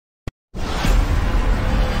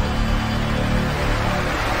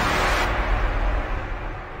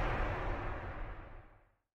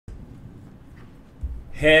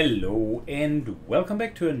Hello and welcome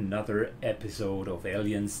back to another episode of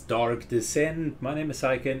Aliens Dark Descent. My name is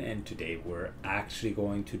Syken and today we're actually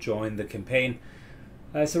going to join the campaign.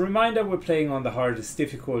 As a reminder, we're playing on the hardest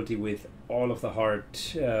difficulty with all of the hard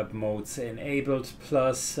modes enabled,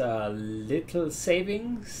 plus little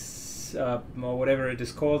savings, or whatever it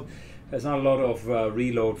is called. There's not a lot of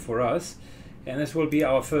reload for us, and this will be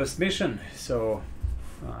our first mission. So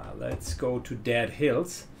let's go to Dead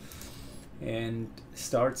Hills and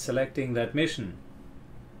start selecting that mission.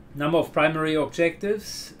 Number of primary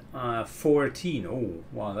objectives, 14. Oh,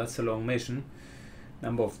 wow, that's a long mission.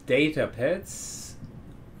 Number of data pets,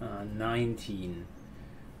 19.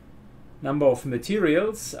 Number of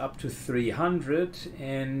materials, up to 300.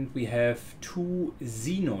 And we have 2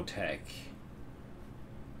 xenotech.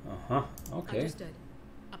 Okay. Understood.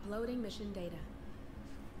 Uploading mission data.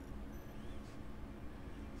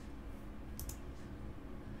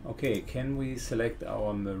 Okay, can we select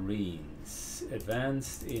our marines?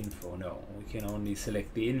 Advanced info, no. We can only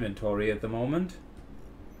select the inventory at the moment.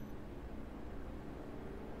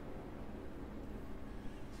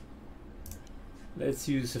 Let's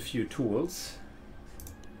use a few tools.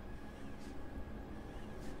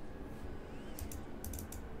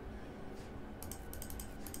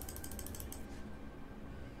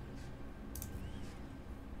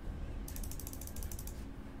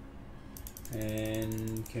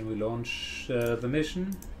 And can we launch the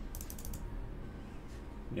mission?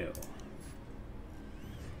 No.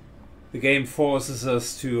 The game forces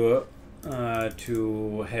us to have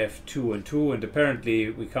 2 and 2, and apparently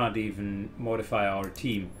we can't even modify our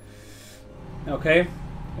team. Okay,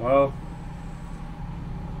 well,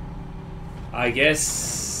 I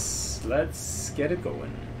guess let's get it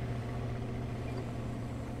going.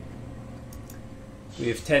 We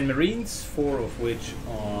have 10 Marines, 4 of which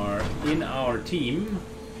are in our team.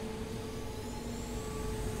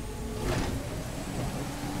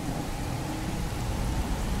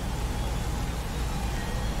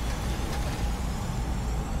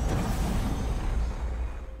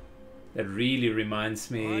 That really reminds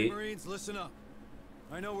me... All right, Marines, listen up.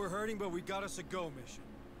 I know we're hurting, but we got us a go mission.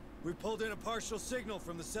 We pulled in a partial signal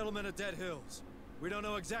from the settlement of Dead Hills. We don't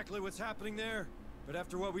know exactly what's happening there, but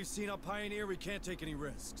after what we've seen on Pioneer, we can't take any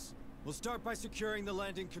risks. We'll start by securing the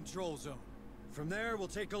landing control zone. From there, we'll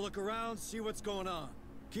take a look around, see what's going on.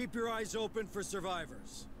 Keep your eyes open for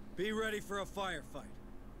survivors. Be ready for a firefight.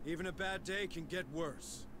 Even a bad day can get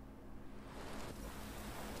worse.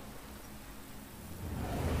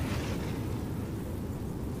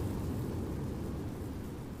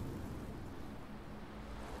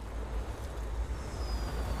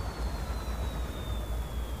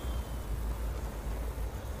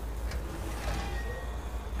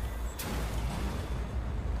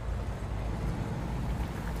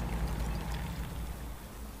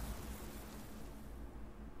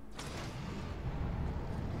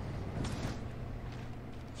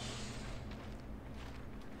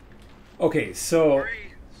 Okay, so...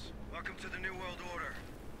 Marines, welcome to the New World Order.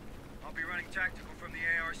 I'll be running tactical from the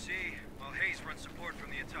ARC, while Hayes runs support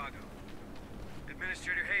from the Otago.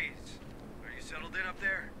 Administrator Hayes, are you settled in up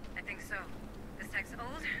there? I think so. This tech's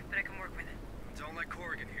old, but I can work with it. Don't let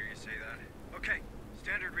Corrigan hear you say that. Okay,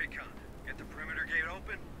 standard recon. Get the perimeter gate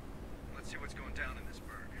open. Let's see what's going down in this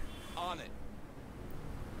burg. On it.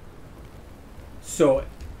 So,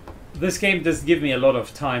 this game doesn't give me a lot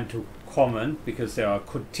of time to comment because there are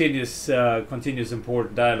continuous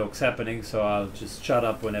important dialogues happening, so I'll just shut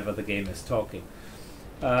up whenever the game is talking.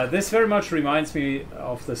 This very much reminds me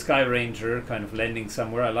of the Sky Ranger kind of landing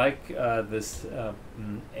somewhere. I like this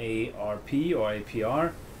ARP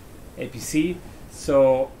or APC,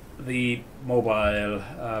 so the mobile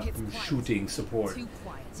shooting support.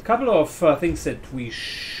 A couple of things that we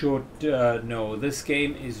should know. This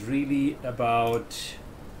game is really about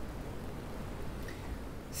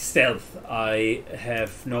stealth. I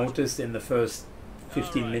have noticed in the first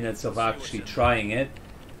 15 minutes of actually trying it.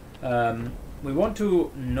 We want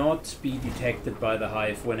to not be detected by the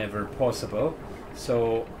hive whenever possible.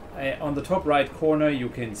 So on the top right corner you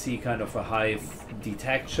can see kind of a hive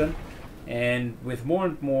detection, and with more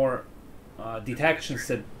and more detections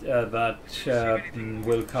that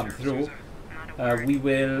will come through, we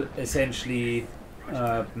will essentially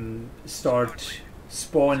start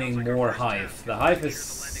spawning more hive. The hive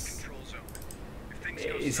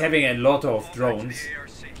is having a lot of drones.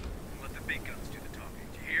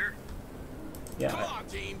 Yeah.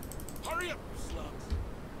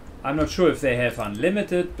 I'm not sure if they have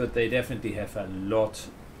unlimited, but they definitely have a lot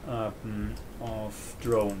of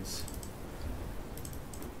drones.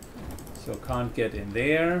 So can't get in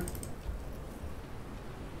there.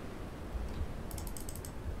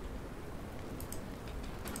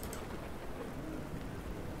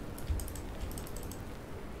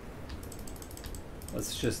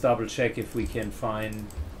 Let's just double check if we can find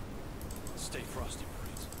Stay frosty,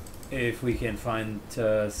 Marines. if we can find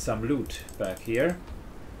some loot back here.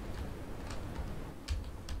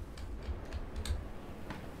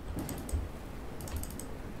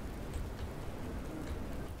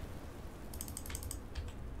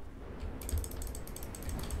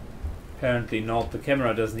 Apparently not. The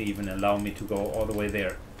camera doesn't even allow me to go all the way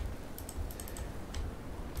there.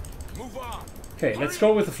 Move on. Okay, let's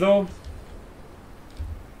go with the flow.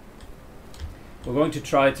 We're going to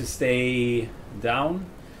try to stay down.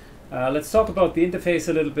 Let's talk about the interface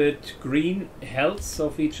a little bit. Green health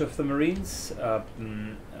of each of the Marines.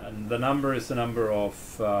 And the number is the number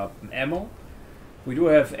of ammo. We do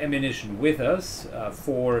have ammunition with us,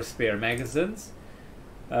 4 spare magazines.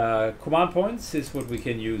 Command points is what we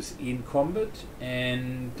can use in combat,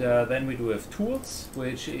 and then we do have tools,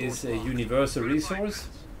 which is a universal resource.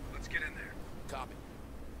 Let's get in there. Copy.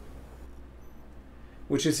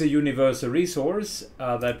 Which is a universal resource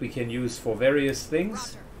that we can use for various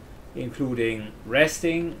things, including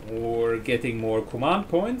resting or getting more command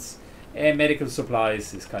points, and medical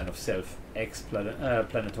supplies is kind of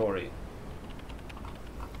self-explanatory.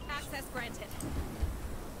 Access granted.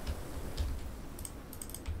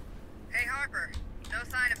 Hey, Harper. No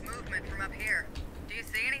sign of movement from up here. Do you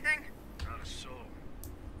see anything? Not a soul.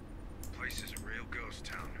 Place is a real ghost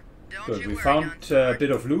town. Don't Good, you we worry, found a Gunstar.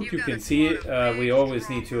 bit of loot. You've You got can a see squad of we big, always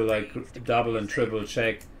strong need to like Marines to keep double you and safe. triple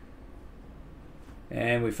check.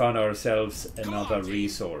 And we found ourselves another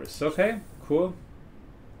resource. Okay, cool.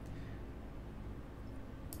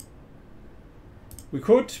 We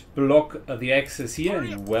could block the access here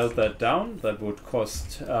and weld that down. That would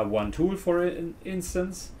cost 1 tool for an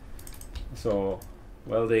instance. So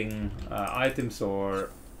welding items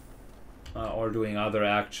or doing other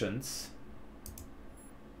actions.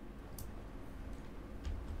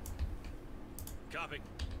 Copy.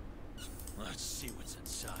 Let's see what's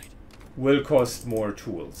inside. Will cost more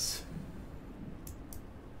tools.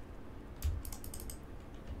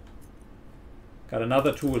 Got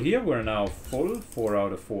another tool here. We're now full. 4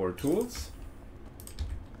 out of 4 tools.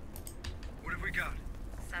 What have we got?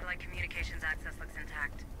 Satellite communications access looks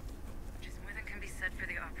intact, which is more than can be said for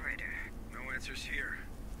the operator. No answers here.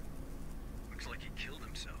 Looks like he killed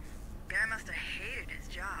himself. Guy must have hated his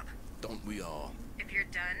job. Don't we all? If you're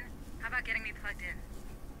done, how about getting me plugged in?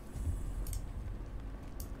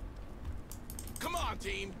 Come on,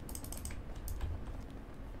 team!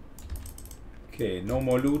 Okay, no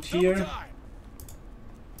more loot here. Time.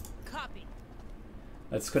 Copy.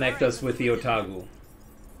 Let's connect us with the Otago.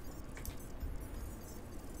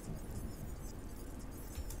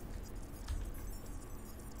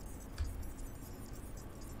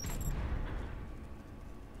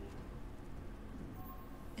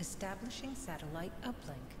 Establishing satellite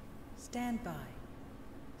uplink. Stand by.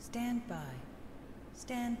 Stand by.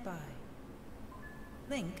 Stand by.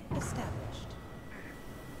 Link established.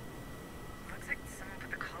 Looks like someone put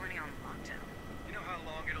the colony on lockdown. You know how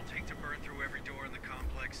long it'll take to burn through every door in the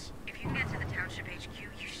complex? If you can get to the township HQ,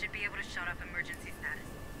 you should be able to shut off emergency status.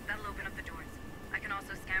 That'll open up the doors. I can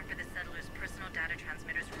also scan for the settlers' personal data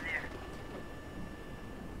transmitters from there.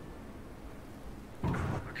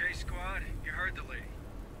 Okay, squad, you heard the lady.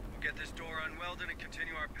 We'll get this door unwelded and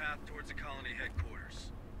continue our path towards the colony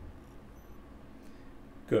headquarters.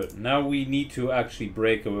 Good. Now we need to actually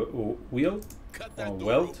break a wheel Cut that or door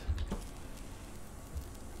weld. open.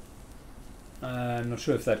 I'm not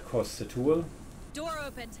sure if that costs a tool. Door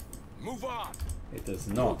opened. Move on! It does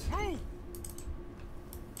not. Move!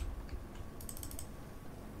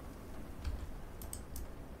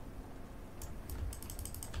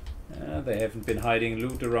 They haven't been hiding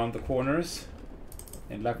loot around the corners.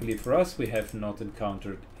 And luckily for us, we have not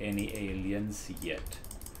encountered any aliens yet.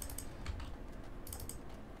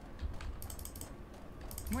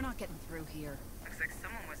 We're not getting through here. Looks like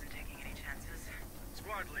someone wasn't taking any chances.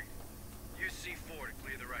 Squad lead, use C4 to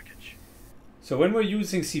clear the wreckage. So when we're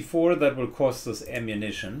using C4, that will cost us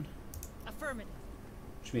ammunition. Affirmative.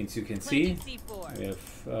 Which means you can see Planting C4. we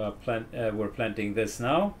have we're planting this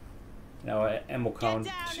now. Now our ammo count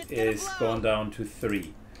down, it's gonna is blow. gone down to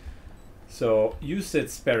 3. So use it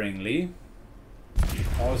sparingly.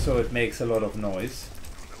 Also, it makes a lot of noise.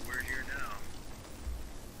 But we're here now.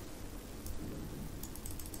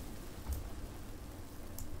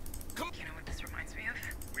 You know what this reminds me of?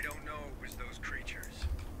 We don't know it was those creatures.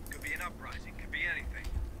 Could be an uprising, could be anything.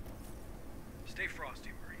 Stay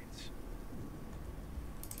frosty, Marines.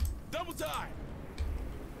 Double time!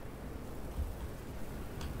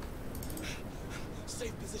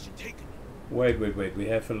 Safe position taken. Wait. We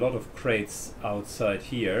have a lot of crates outside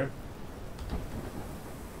here.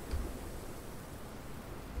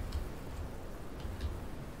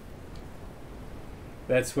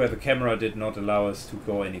 That's where the camera did not allow us to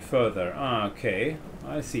go any further. Ah, okay.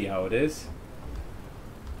 I see how it is.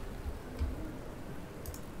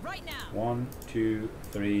 Right now. 1, 2,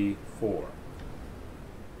 3, 4.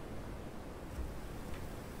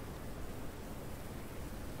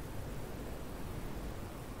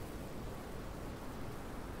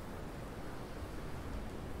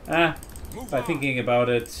 By thinking about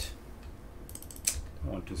it, I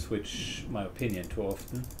want to switch my opinion too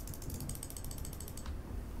often.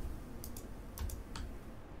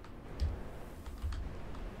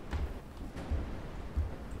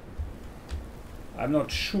 I'm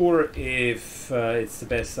not sure if it's the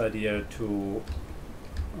best idea to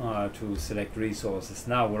select resources.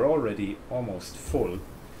 Now we're already almost full.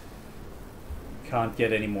 Can't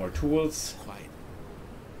get any more tools. Quiet.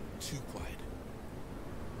 Too quiet.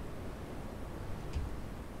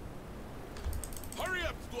 Hurry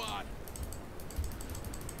up, squad!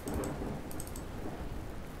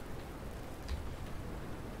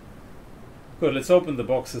 Good, let's open the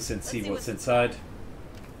boxes and see see what's what's inside.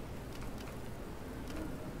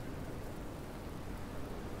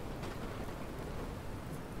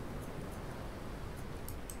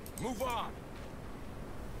 Move on!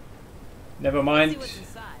 Never See mind. what's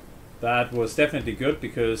inside. That was definitely good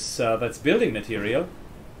because that's building material.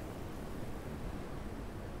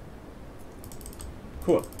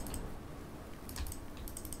 Cool.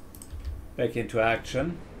 Back into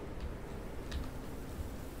action.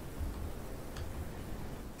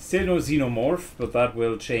 Still no xenomorph, but that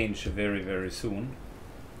will change very, very soon.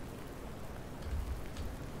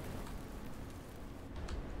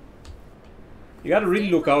 You gotta really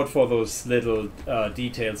look out for those little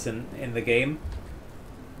details in the game.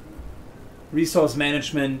 Resource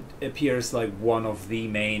management appears like one of the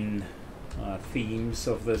main themes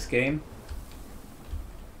of this game.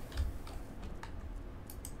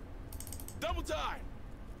 Double time!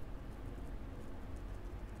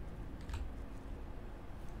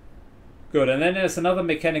 Good, and then there's another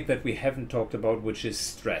mechanic that we haven't talked about, which is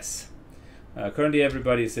stress. Currently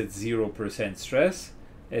everybody's at 0% stress.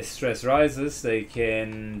 As stress rises, they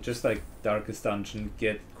can, just like Darkest Dungeon,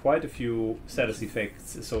 get quite a few status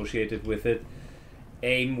effects associated with it.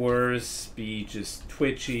 Aim worse, be just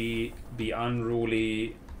twitchy, be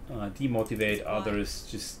unruly, demotivate others,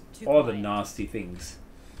 just all the nasty things.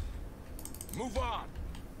 Move on!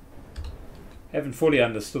 Haven't fully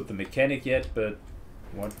understood the mechanic yet, but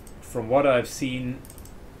from what I've seen,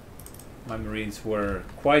 my Marines were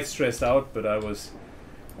quite stressed out, but I was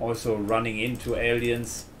also running into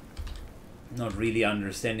aliens, not really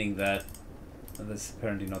understanding that. And that's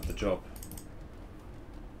apparently not the job.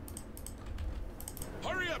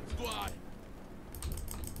 Hurry up, squad!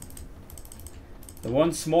 The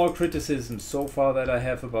one small criticism so far that I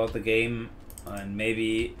have about the game, and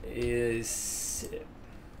maybe is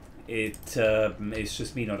it's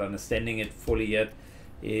just me not understanding it fully yet,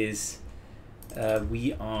 is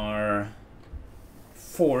we are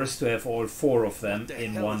forced to have all 4 of them What the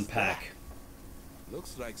in hell one is pack. that?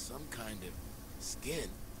 Looks like some kind of skin.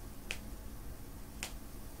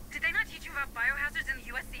 Did they not teach you about biohazards in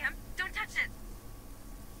the USCM? Don't touch it!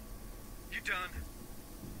 You done?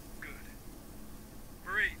 Good.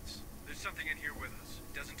 Marines, there's something in here with us.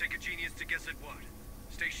 It doesn't take a genius to guess at what.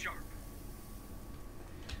 Stay sharp.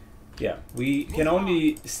 Yeah, we can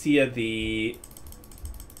only steer the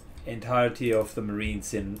entirety of the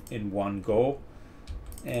Marines in one go,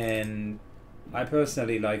 and I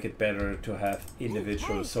personally like it better to have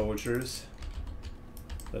individual soldiers.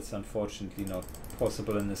 That's unfortunately not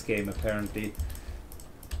possible in this game, apparently.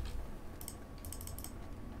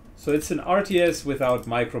 So it's an RTS without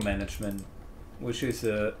micromanagement, which is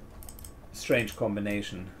a strange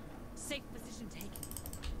combination. Safe position taken.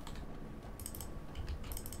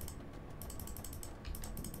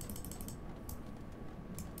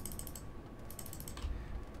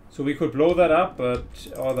 So we could blow that up, but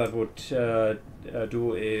all that would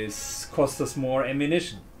do is cost us more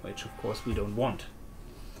ammunition, which of course we don't want.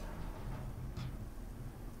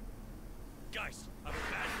 Guys, I have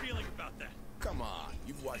a bad feeling about that. Come on,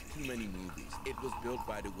 you've watched too many movies. It was built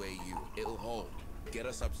by the way you. It'll hold. Get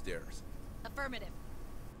us upstairs. Affirmative.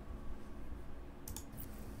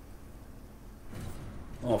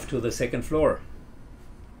 Off to the 2nd floor.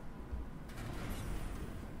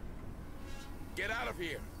 Get out of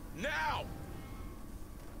here! Now!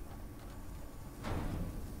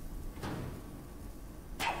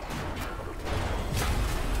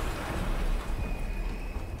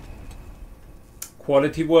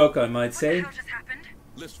 Quality work, I might What say. the hell just happened?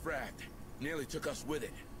 Lift fragged. Nearly took us with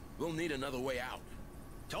it. We'll need another way out.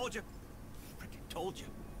 Told you. Freaking told you.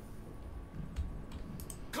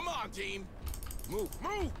 Come on, team! Move,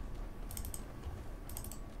 move!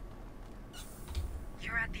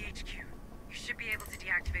 You're at the HQ. You should be able to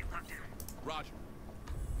deactivate lockdown. Roger.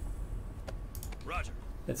 Roger.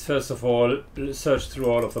 Let's first of all search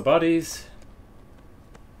through all of the bodies.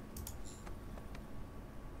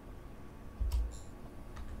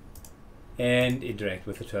 And interact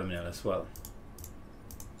with the terminal as well.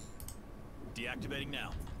 Deactivating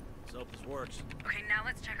now. Let's hope this works. Okay, now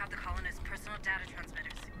let's check out the colonists' personal data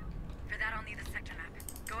transmitters. For that, I'll need the sector map.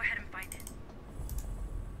 Go ahead and find it.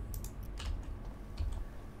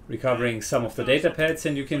 Recovering some of the data pads,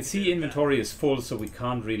 and you can see inventory is full, so we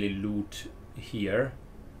can't really loot here.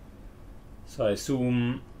 So I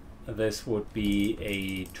assume this would be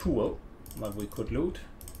a tool that we could loot.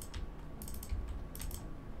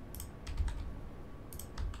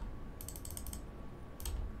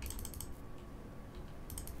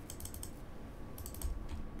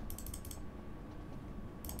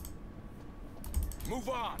 Move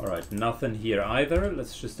on! Alright, nothing here either.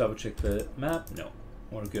 Let's just double check the map. No,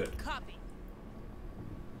 we're good. Copy.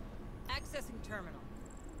 Accessing terminal.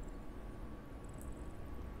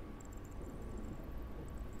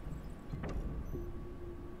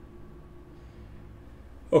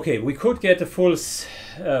 Okay, we could get a full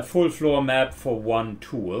floor map for one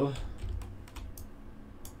tool.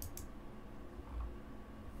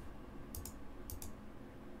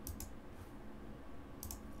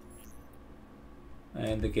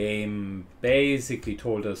 And the game basically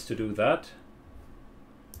told us to do that.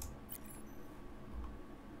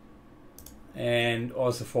 And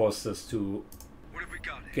also forced us to What have we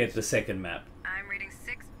got? get the second map. I'm reading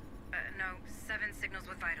 7 signals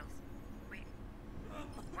with vitals. Wait,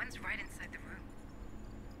 one's right inside the room.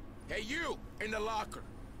 Hey, you! In the locker!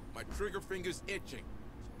 My trigger finger's itching.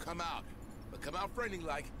 So come out. But come out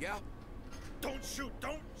friendly-like, yeah? Don't shoot!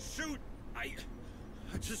 Don't shoot! I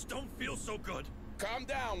just don't feel so good. Calm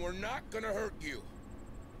down, we're not gonna hurt you.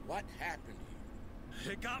 What happened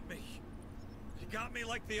here? It got me. He got me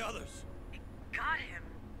like the others. Got him.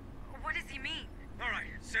 What does he mean? All right,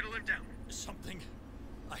 settle him down. Something.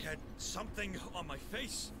 I had something on my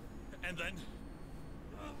face, and then.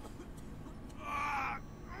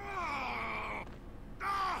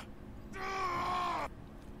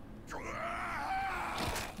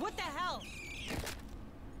 What the hell?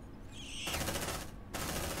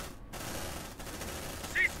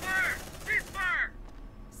 Ceasefire! Ceasefire!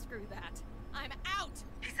 Screw that. I'm out.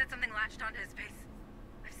 He said something latched onto his face.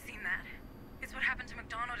 I've seen that. It's what happened to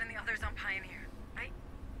McDonald and the others on Pioneer. I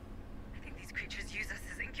think these creatures use us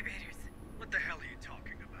as incubators. What the hell are you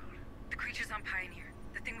talking about? The creatures on Pioneer,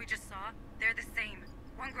 the thing we just saw, they're the same.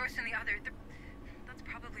 One grows from the other. That's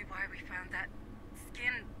probably why we found that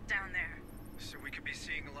skin down there. So we could be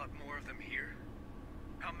seeing a lot more of them here?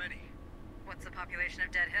 How many? What's the population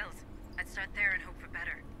of Dead Hills? I'd start there and hope for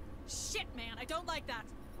better. Shit, man, I don't like that.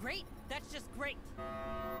 Great? That's just great.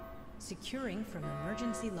 Securing from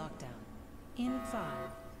emergency lockdown. In 5,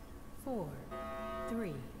 4,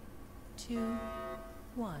 3, 2,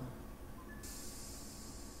 1.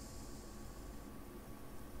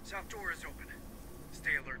 South door is open.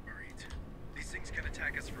 Stay alert, Marines. These things can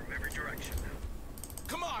attack us from every direction now.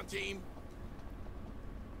 Come on, team!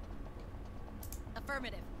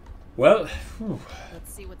 Affirmative. Well,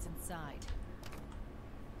 Let's see what's inside.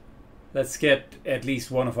 let's get at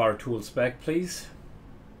least one of our tools back, please.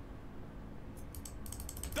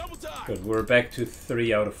 Double time! Good, we're back to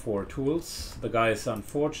 3 out of 4 tools. The guy is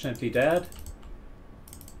unfortunately dead.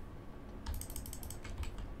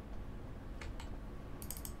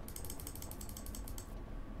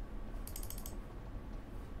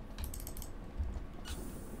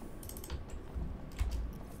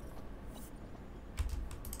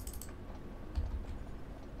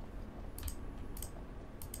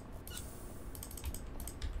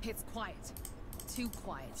 It's quiet. Too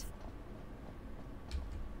quiet.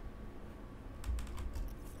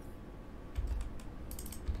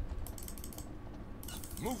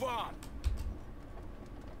 Move on!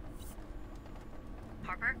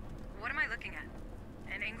 Harper, what am I looking at?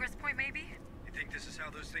 An ingress point, maybe? You think this is how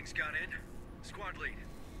those things got in? Squad lead,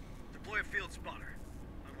 deploy a field spotter.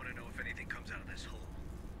 I want to know if anything comes out of this hole.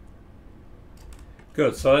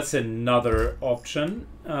 Good, so that's another option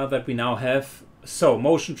that we now have. So,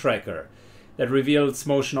 motion tracker that reveals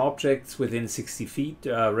motion objects within 60 feet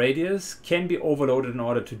radius can be overloaded in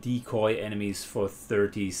order to decoy enemies for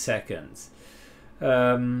 30 seconds.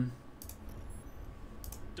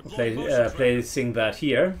 Placing that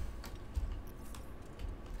here.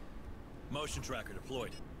 Motion tracker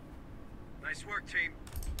deployed. Nice work, team.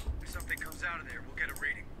 If something comes out of there, we'll get a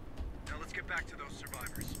reading. Now let's get back to those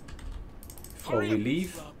survivors. Before we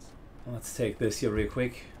leave. Let's take this here real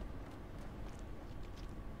quick.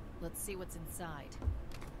 Let's see what's inside.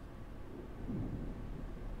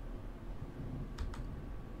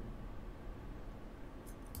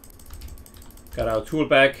 Got our tool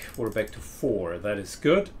back. We're back to 4. That is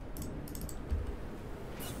good.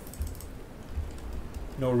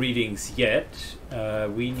 No readings yet.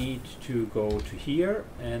 We need to go to here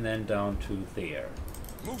and then down to there.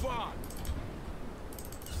 Move on.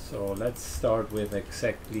 So let's start with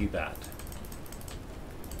exactly that.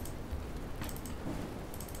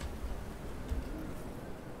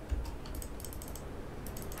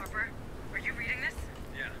 Harper, are you reading this?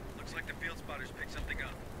 Yeah, looks like the field spotters picked something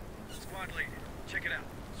up. Squad lead, check it out.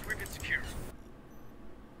 Sweep and secure.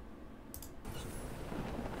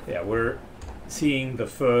 Yeah, we're seeing the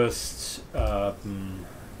first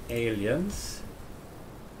aliens.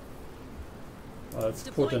 Let's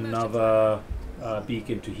put another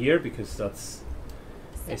beacon to here because that's,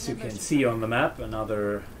 as you can see on the map,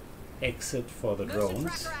 another exit for the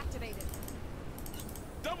drones.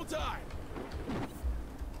 Double time.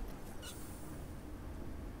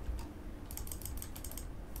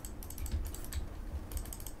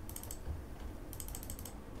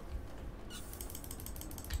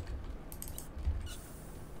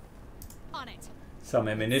 On it. Some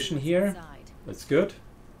ammunition here. Inside. That's good.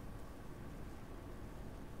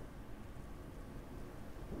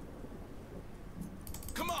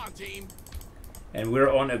 Come on, team. And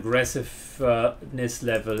we're on aggressiveness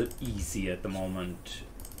level easy at the moment.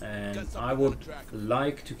 And I would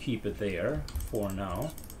like to keep it there for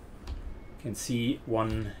now. You can see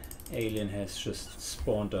one alien has just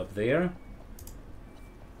spawned up there.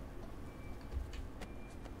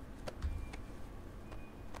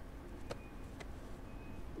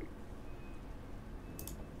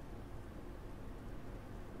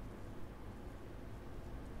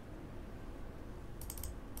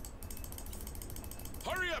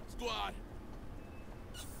 Hurry up, squad.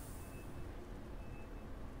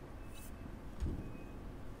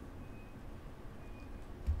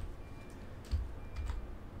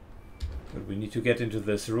 But we need to get into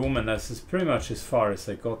this room, and this is pretty much as far as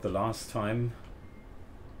I got the last time.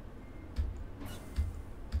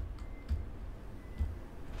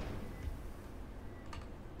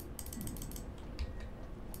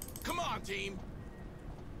 Come on, team.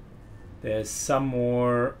 There's some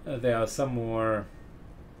more. There are some more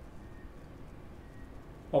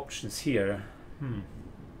options here.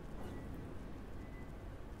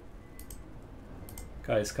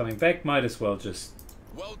 Guys coming back. Might as well just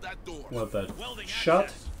Weld that door. weld that Welding shut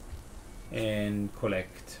access. and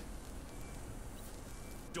collect.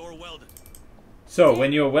 Door welded. So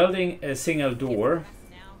when you're welding a single door,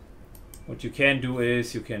 what you can do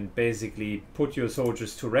is you can basically put your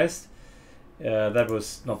soldiers to rest. That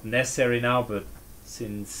was not necessary now, but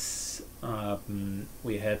since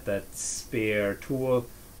we had that spare tool,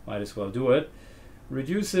 might as well do it.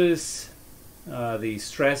 Reduces the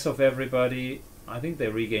stress of everybody. I think they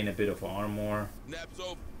regain a bit of armor, Naps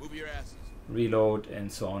over. Move your asses. reload,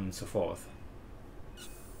 and so on and so forth.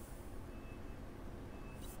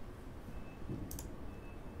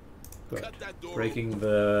 Good. Cut that door Breaking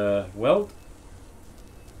the weld.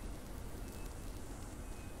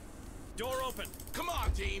 Door open. Come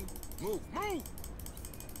on, team. Move. Move.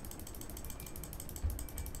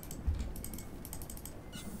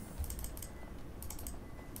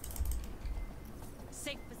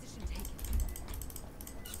 Safe position taken.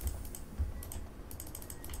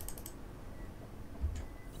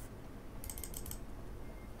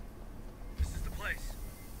 This is the place.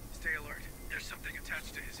 Stay alert. There's something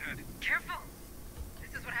attached to his head. Careful!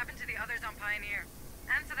 This is what happened to the others on Pioneer.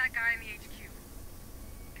 And to that guy in the HQ.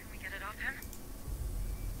 Can we get it off him?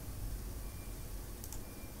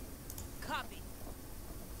 Copy.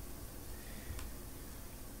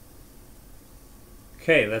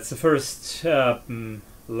 Okay, that's the first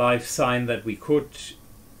life sign that we could,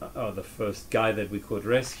 or the first guy that we could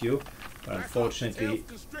rescue. But unfortunately, Tail's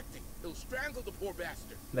constricting. He'll strangle the poor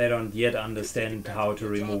bastard. they don't yet understand how to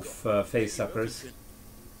remove facehuggers.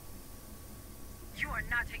 You are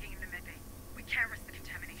not taking him to medbay. We can't risk the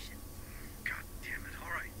contamination. God damn it.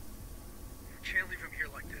 All right. Can't leave him here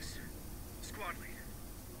like this. Squad lead.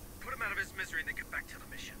 Put him out of his misery and then get back to the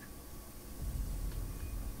mission.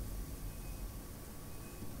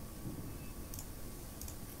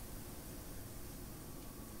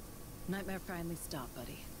 Nightmare finally stopped,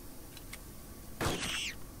 buddy.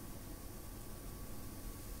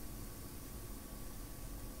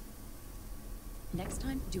 Next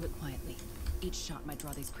time, do it quietly. Each shot might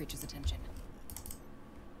draw these creatures' attention.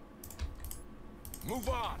 Move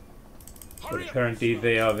on. But Hurry up. apparently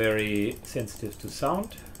they are very sensitive to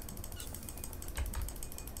sound.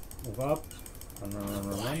 Move up. Run, run, run,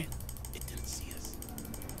 run, run. It didn't see us.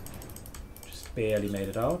 Just barely made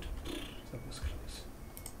it out. That was close.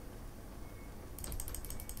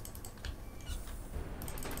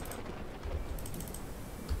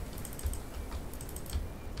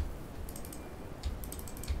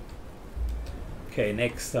 Okay,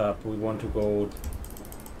 next up we want to go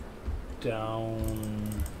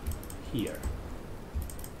down here.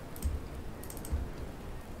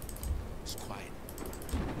 It's quiet.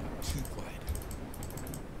 Too quiet.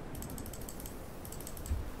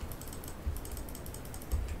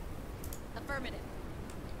 Affirmative.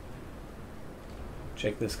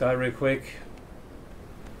 Check the sky real quick.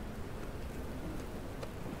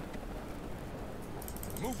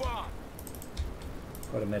 Move on.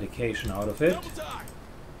 Got a medication out of it. Double time.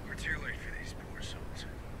 We're too late for these poor souls.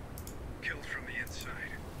 Killed from the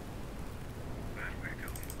inside. Bad way to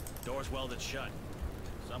go. Door's welded shut.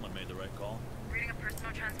 Someone made the right call. Reading a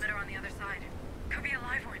personal transmitter on the other side. Could be a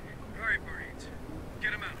live one. All right, Marines.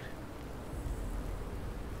 Get him out.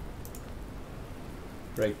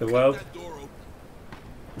 Break the weld. That door open.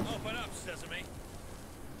 Open up, Sesame.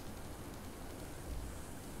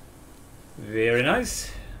 Very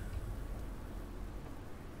nice.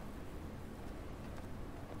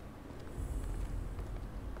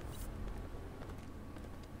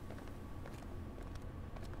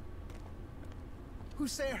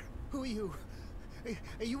 Who's there? Who are you?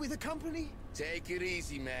 Are you with the company? Take it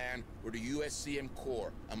easy, man. We're the USCM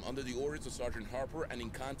Corps. I'm under the orders of Sergeant Harper and in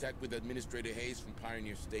contact with Administrator Hayes from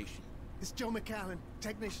Pioneer Station. It's Joe McAllen,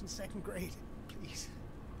 technician, 2nd grade. Please,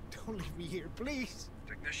 don't leave me here, please.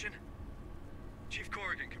 Technician? Chief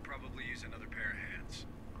Corrigan could probably use another pair of hands.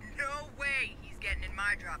 No way he's getting in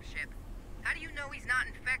my dropship. How do you know he's not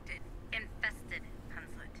infected? Infested,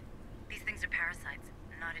 Hunslet. These things are parasites,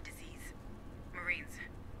 not a disease. Marines,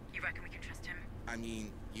 you reckon we can trust him? I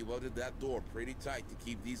mean, you welded that door pretty tight to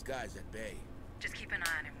keep these guys at bay. Just keep an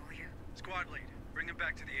eye on him, will you? Squad lead, bring him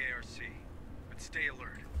back to the ARC. But stay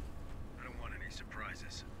alert. I don't want any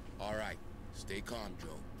surprises. All right, stay calm,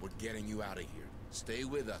 Joe. We're getting you out of here. Stay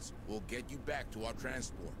with us. We'll get you back to our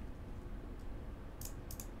transport.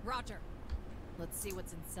 Roger. Let's see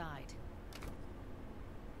what's inside.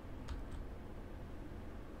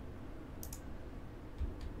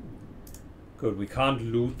 Good, we can't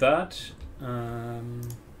loot that.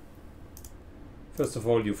 First of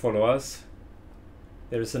all, you follow us.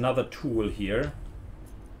 There is another tool here.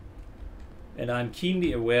 And I'm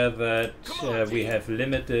keenly aware that we have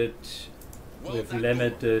limited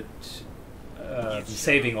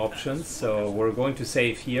saving options, so we're going to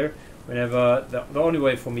save here. Whenever the only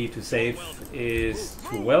way for me to save is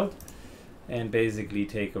to weld and basically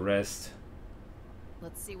take a rest.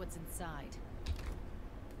 Let's see what's inside.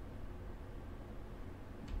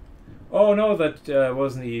 Oh no, that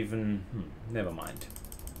wasn't even... never mind.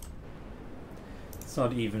 It's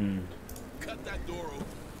not even Cut that door open.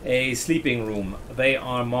 a sleeping room. They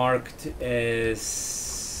are marked as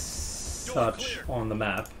such on the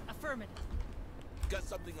map. Affirmative. Got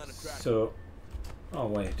something on the track. So... oh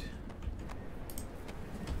wait.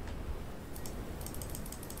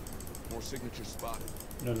 More signatures spotted.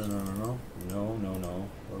 No, no, no, no, no. No, no, no.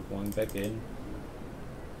 We're going back in.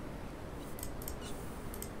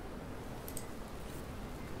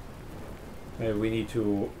 Maybe we need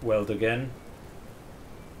to weld again.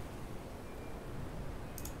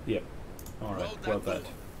 Yep. Alright, weld that.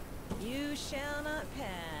 You shall not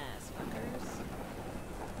pass, fuckers.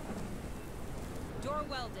 Door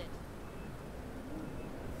welded.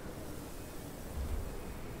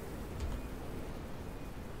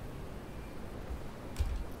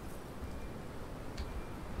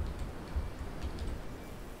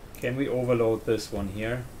 Can we overload this one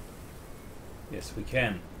here? Yes, we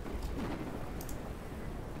can.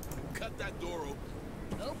 Cut that door open.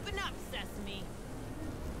 Open up, Sesame.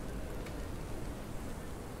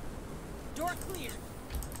 Door clear.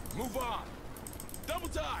 Move on. Double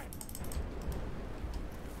time.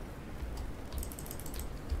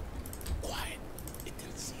 Quiet. It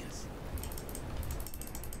didn't see us.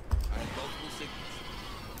 I have multiple signals.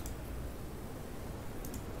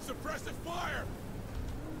 Suppressive fire.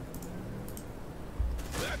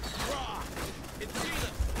 Let's rock. It's seen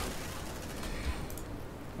us.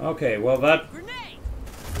 Okay, well that Grenade.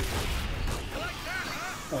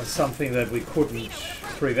 was something that we couldn't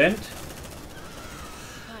prevent.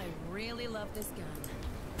 I really love this gun.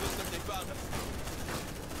 Looks like they found us.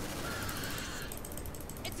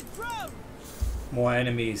 It's a drone. More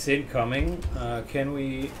enemies incoming. Can we...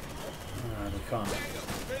 we can't.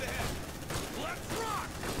 Straight ahead. Let's rock.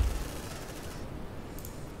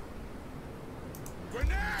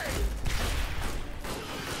 Grenade.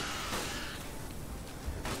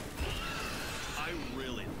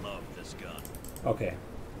 Okay.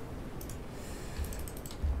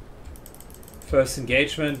 First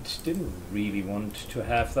engagement, didn't really want to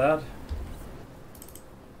have that.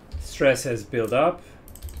 Stress has built up.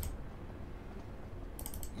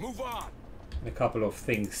 Move on. A couple of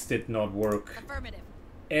things did not work Affirmative.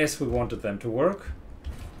 as we wanted them to work.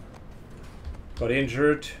 Got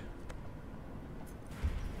injured.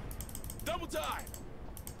 Double time.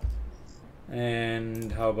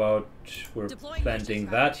 And how about we're Deploying planting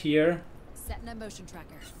motion that tracker. here, Setting a motion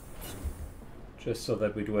tracker. just so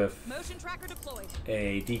that we do have Motion tracker deployed.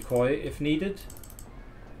 a decoy if needed.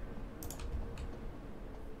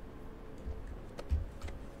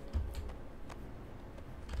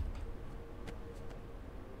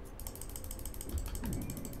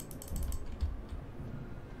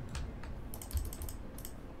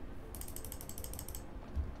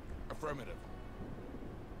 Affirmative.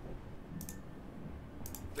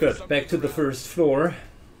 Good, back to the first floor.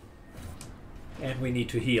 And we need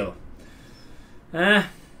to heal.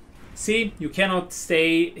 See, you cannot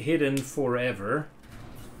stay hidden forever.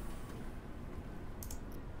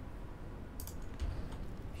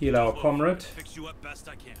 Heal our comrade. Fix you up best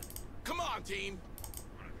I can. Come on, team.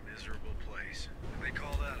 What a miserable place. They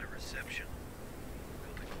call that a reception.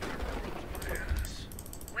 Building my ass.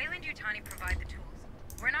 Wayland Yutani provide the tools.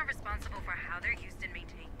 We're not responsible for how they're used and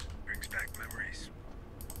maintained. Brings back memories.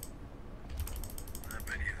 Not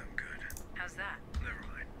many of them good. How's that? Never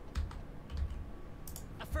mind.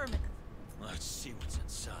 Affirmative. Let's see what's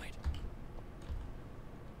inside.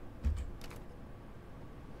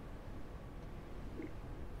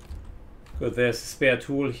 Good, there's a spare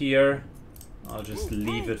tool here. I'll just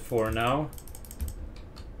leave it for now.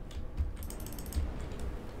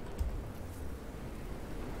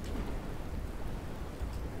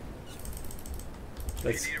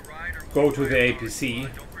 Let's go to the APC.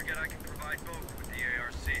 Don't forget I can provide both with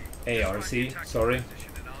the ARC. ARC, sorry. And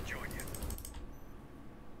I'll join you.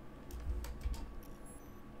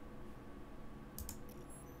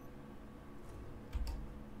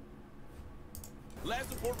 Last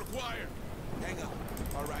support required. Hang on.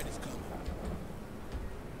 Our ride is coming.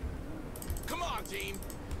 Come on, team.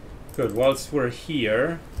 Good, whilst we're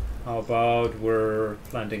here, how about we're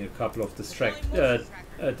planting a couple of distraction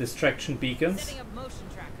beacons. Setting up motion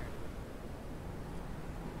tracker.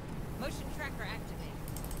 Motion tracker activated.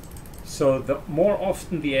 So the more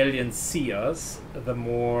often the aliens see us, the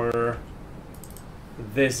more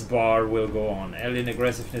this bar will go on. Alien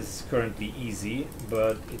aggressiveness is currently easy,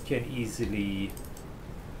 but it can easily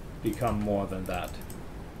become more than that.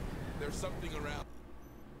 There's something around.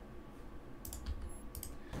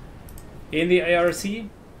 In the ARC,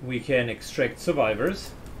 we can extract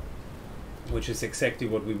survivors, which is exactly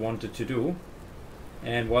what we wanted to do.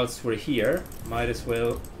 And whilst we're here, might as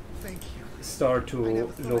well Thank you. start to never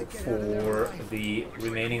thought look I'd get out of there for alive. the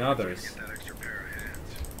remaining others. Get that extra pair of hands.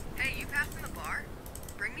 Hey, you passing the bar?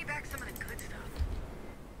 Bring me back some of the good stuff.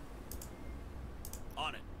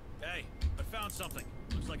 On it. Hey, I found something.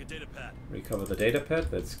 Looks like a data pad. Recover the data pad,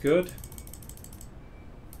 that's good.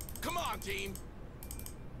 Come on, team.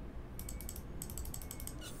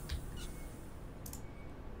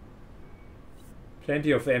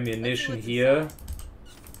 Plenty of ammunition what's here. inside.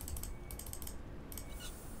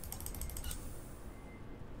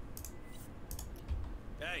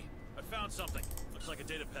 Hey, I found something. Looks like a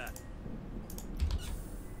data pad.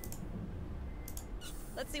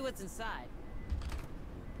 Let's see what's inside.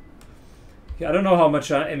 Yeah, I don't know how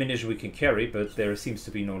much ammunition we can carry, but there seems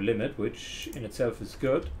to be no limit, which in itself is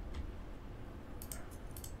good.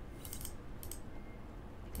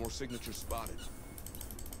 More signatures spotted.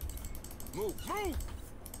 Move, move!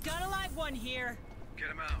 Got a live one here. Get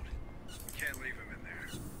him out. We can't leave him in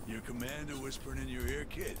there. Your commander whispering in your ear,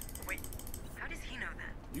 kid? Wait, how does he know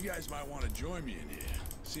that? You guys might want to join me in here.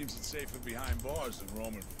 Seems it's safer behind bars than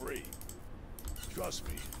roaming free. Trust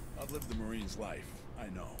me, I've lived the Marine's life. I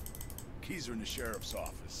know. Keys are in the sheriff's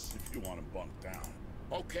office, if you want to bunk down.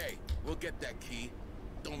 Okay, we'll get that key.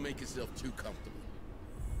 Don't make yourself too comfortable.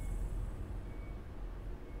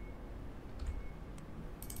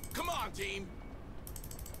 Come on, team!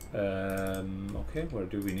 Okay, where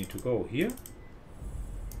do we need to go? Here?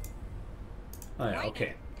 Ah, yeah, Right.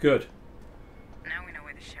 okay, good. Now we know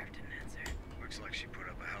why the sheriff didn't answer. Looks like she put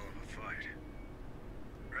up a hell of a fight.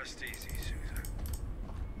 Rest easy, Susan.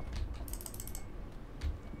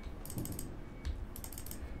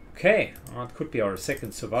 Okay, well, it could be our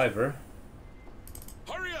second survivor.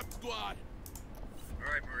 Hurry up, squad!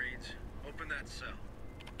 All right, Marines. Open that cell.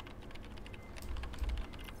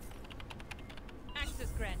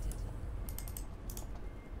 Access granted.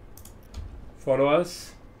 Follow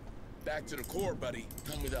us. Back to the core, buddy.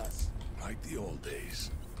 Come with us. Like the old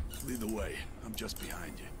days. Lead the way. I'm just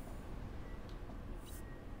behind you.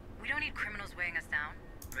 We don't need criminals weighing us down.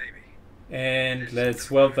 Maybe. And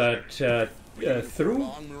let's weld that through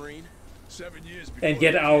Long, Marine? 7 years before and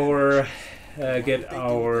get the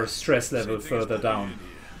our stress level further down.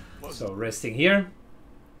 So resting here.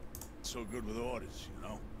 So good with orders, you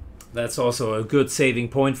know. That's also a good saving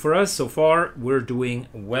point for us. So far, we're doing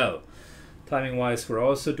well. Timing-wise, we're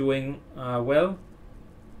also doing well.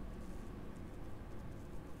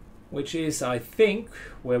 Which is, I think,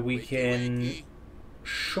 where we can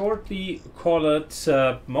shortly call it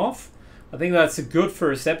off. I think that's a good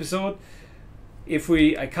first episode.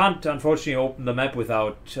 I can't unfortunately open the map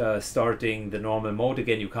without starting the normal mode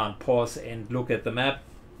again. You can't pause and look at the map.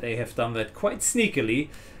 They have done that quite sneakily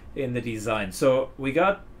in the design. So we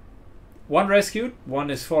got one rescued, one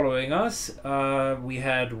is following us. We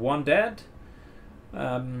had one dead.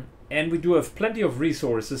 And we do have plenty of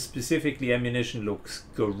resources, specifically ammunition looks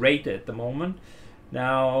great at the moment.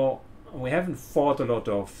 Now, we haven't fought a lot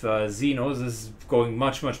of Xenos. This is going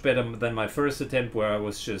much better than my first attempt where I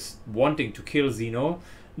was just wanting to kill Xeno.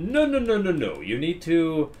 No. You need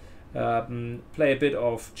to play a bit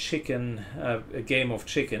of chicken, a game of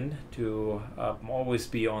chicken, to always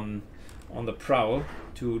be on the prowl,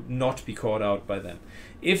 to not be caught out by them.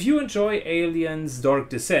 If you enjoy Aliens Dark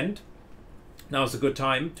Descent, now's a good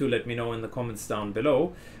time to let me know in the comments down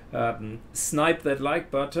below. Snipe that like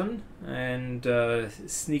button and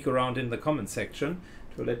sneak around in the comment section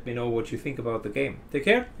to let me know what you think about the game. Take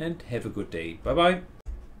care and have a good day. Bye bye.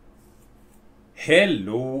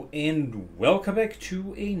 Hello and welcome back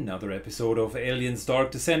to another episode of Aliens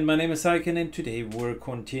Dark Descent. My name is Syken and today we're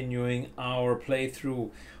continuing our playthrough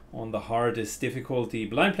on the hardest difficulty.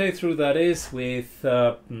 Blind playthrough, that is, with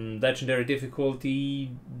legendary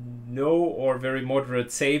difficulty, no or very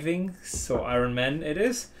moderate saving. So Iron Man it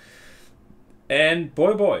is. And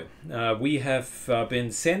boy, we have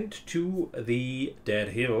been sent to the Dead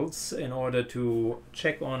Hills in order to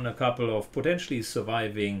check on a couple of potentially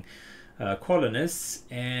surviving colonists,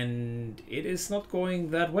 and it is not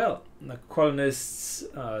going that well. The colonists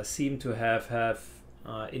seem to have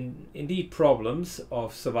indeed problems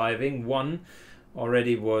of surviving. One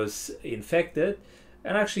already was infected,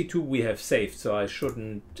 and actually two we have saved, so I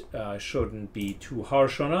shouldn't be too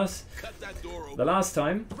harsh on us. The last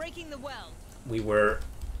time we were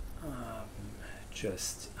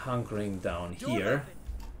just hunkering down here.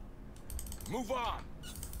 Move on.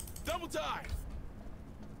 Double time.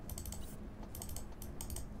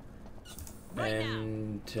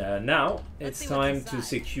 And now it's time to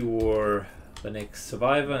secure the next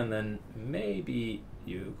survivor, and then maybe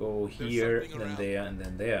you go here, then there, and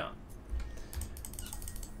then there.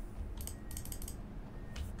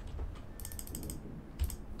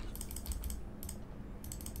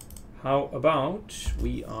 How about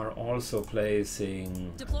we are also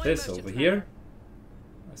placing this over here?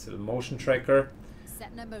 That's a little motion tracker.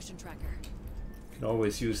 Setting a motion tracker. You can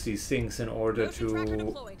always use these things in order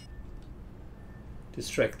to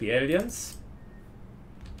distract the aliens.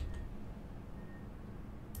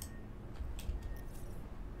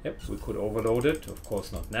 Yep, we could overload it. Of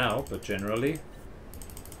course not now, but generally.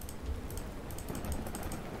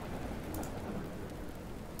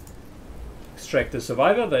 Extract the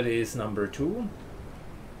survivor, that is number 2.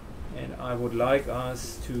 And I would like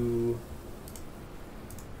us to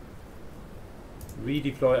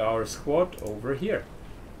redeploy our squad over here.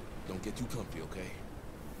 Don't get too comfy, okay?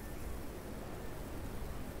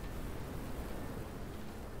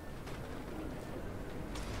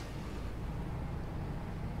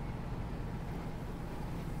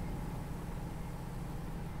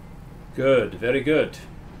 Good, very good.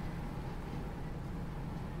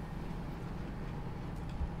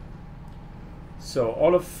 So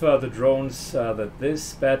all of the drones that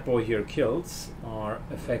this bad boy here kills are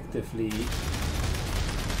effectively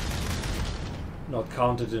not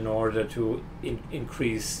counted in order to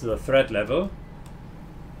increase the threat level.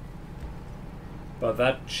 But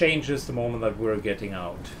that changes the moment that we're getting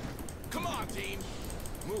out. Come on, team.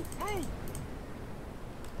 Move.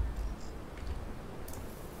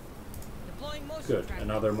 Good,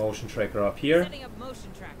 another motion tracker up here. Setting up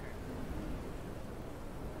motion tracker.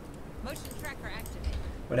 Motion tracker activated.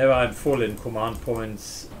 Whenever I'm full in command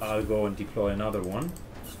points, I'll go and deploy another one.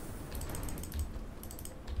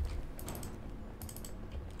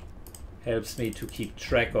 Helps me to keep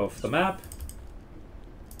track of the map.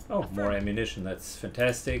 Oh, more ammunition, that's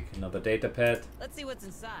fantastic. Another data pad. Let's see what's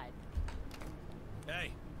inside.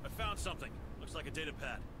 Hey, I found something. Looks like a data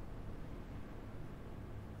pad.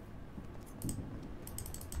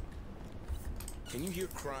 Can you hear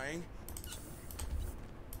crying?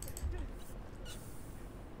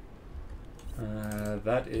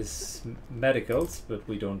 That is medicals, but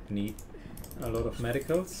we don't need a lot of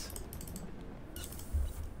medicals.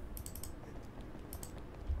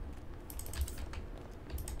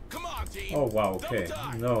 Come on, team. Oh wow, Double okay.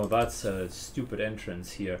 time. No, that's a stupid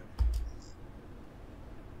entrance here.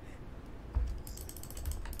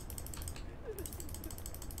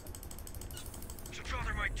 She'll draw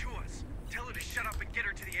their mic to us. Tell her to shut up and get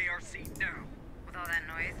her to the ARC now. With all that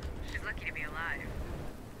noise, she's lucky to be alive.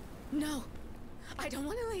 No, I don't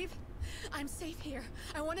want to leave. I'm safe here.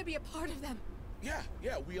 I want to be a part of them. Yeah,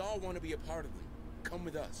 we all want to be a part of them. Come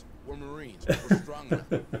with us. We're Marines. We're strong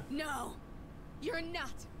enough. No, you're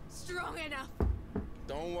not strong enough.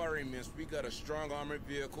 Don't worry, miss. We got a strong armored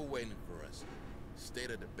vehicle waiting for us.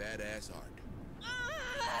 State of the badass art.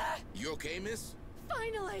 You okay, miss?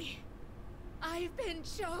 Finally, I've been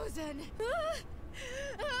chosen.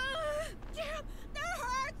 Damn, that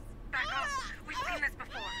hurts. Back off. We've seen this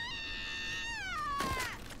before.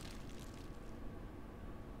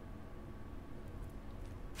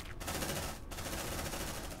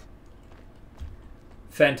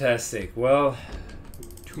 Fantastic. Well,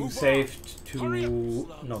 too Move saved, on. Hurry up, too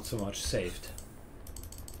slums. not so much saved.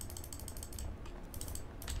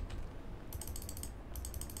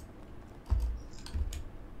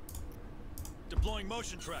 Deploying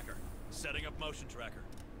motion tracker. Setting up motion tracker.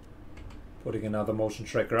 Putting another motion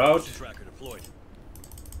tracker out. Motion tracker deployed.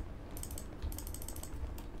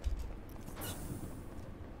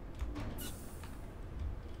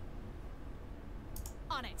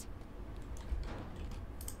 On it.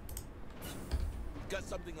 Got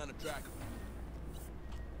something on the tracker.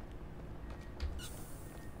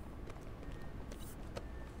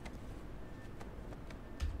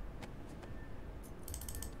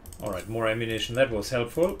 Alright, more ammunition. That was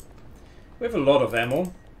helpful. We have a lot of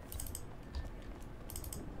ammo.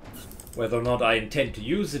 Whether or not I intend to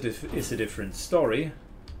use it is a different story.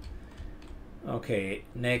 Okay,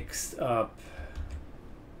 next up.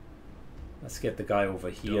 Let's get the guy over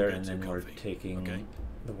here, get and too then we're comfy. taking Okay.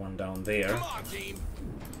 the one down there. Come on, team.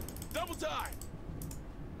 Double time.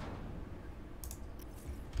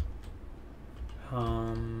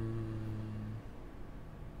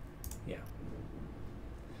 Yeah.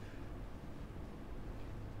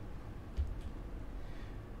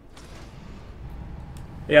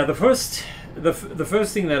 Yeah, the first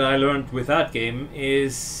thing that I learned with that game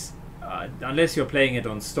is unless you're playing it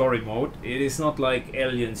on story mode, it is not like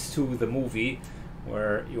Aliens 2 the movie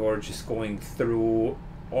where you're just going through,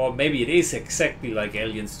 or maybe it is exactly like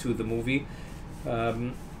Aliens 2 the movie.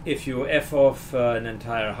 If you F off an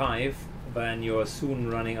entire hive, then you're soon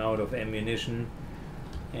running out of ammunition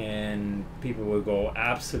and people will go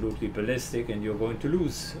absolutely ballistic and you're going to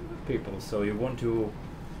lose people. So you want to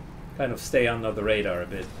kind of stay under the radar a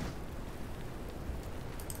bit.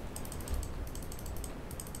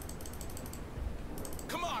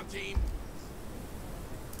 Come on, team.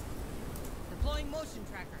 Deploying motion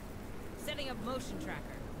tracker. Setting up motion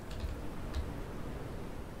tracker.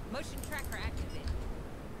 Motion tracker activated.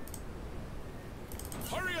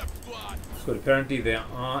 Hurry up, squad. Good, apparently there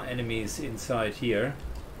are enemies inside here.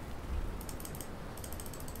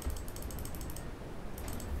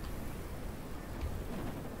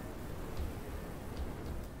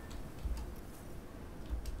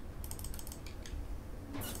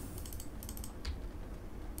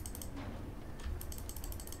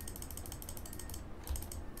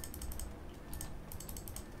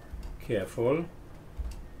 Careful.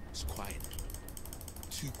 It's quiet.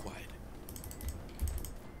 Too quiet.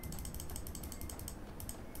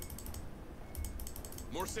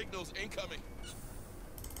 More signals incoming.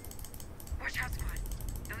 Watch out, squad.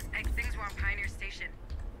 Those egg things were on Pioneer Station.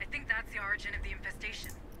 I think that's the origin of the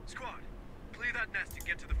infestation. Squad, clear that nest and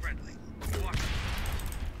get to the friendly. Watch.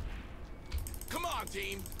 Come on,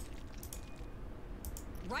 team.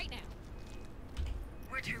 Right now.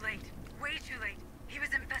 We're too late. Way too late. He was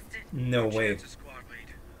infested. No way. Chances, squad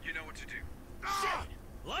lead. You know what to do.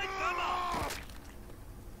 Light them up!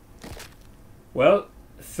 Well,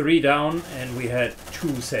 3 down and we had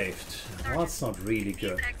 2 saved. Well, that's not really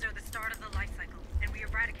good. These eggs are the start of the life cycle, and we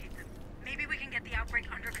eradicate them. Maybe we can get the outbreak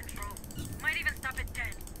under control. Might even stop it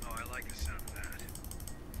dead. Oh, I like the sound of that.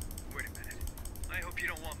 Wait a minute. I hope you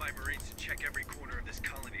don't want my Marines to check every corner of this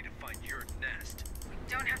colony to find your nest. We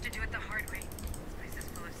don't have to do it the hard way. This place is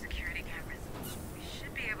full of security cameras. We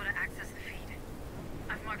should be able to access the feed.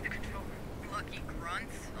 I've marked the control room. Lucky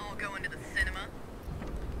grunts, all going to the cinema.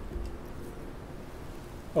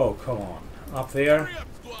 Oh, come on. Up there. Hurry up,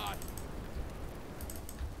 squad.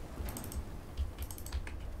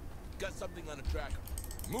 Got something on the tracker.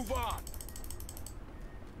 Move on.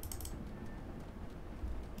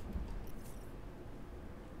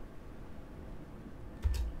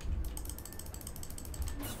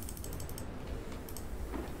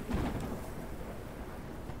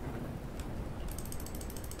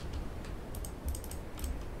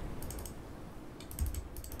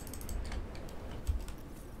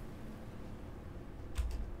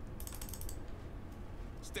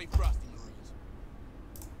 Stay frosty, Marines.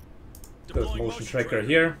 Good motion tracker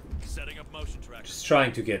here. Setting up motion tracker. Just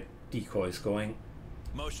trying to get decoys going.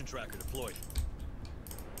 Motion tracker deployed.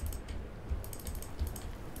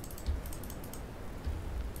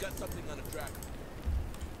 Got something on the tracker.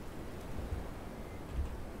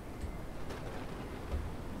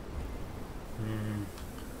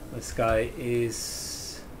 This guy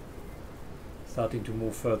is starting to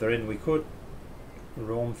move further in. We could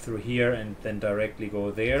roam through here and then directly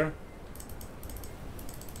go there.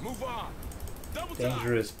 Move on. Double time.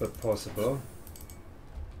 Dangerous but possible.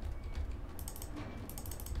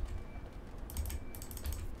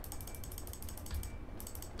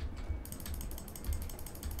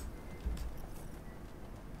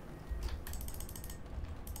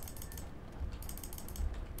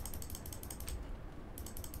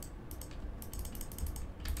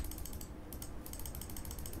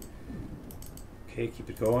 Okay, keep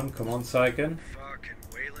it going. Come on, Syken. Fucking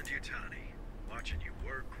Wayland-Yutani. Watching you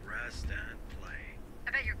work, rest, and play.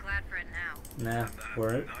 I bet you're glad for it now. Nah,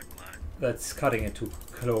 we're not glad. that's cutting it too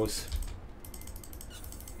close.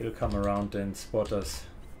 He'll come around and spot us.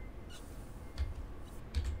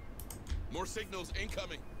 More signals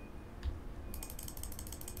incoming.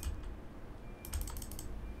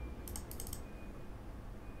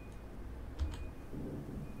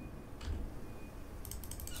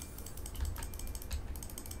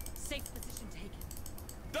 Safe position taken.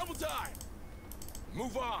 Double time.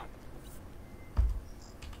 Move on.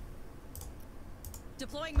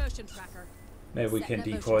 Deploying motion tracker. Maybe we Setting can up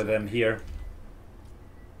motion decoy them tracker. here.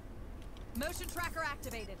 Motion tracker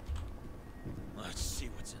activated. Let's see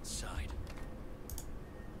what's inside.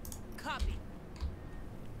 Copy.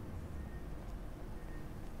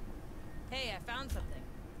 Hey, I found something.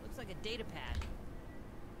 Looks like a data pad.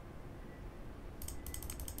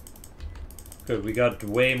 Good, we got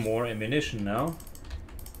way more ammunition now.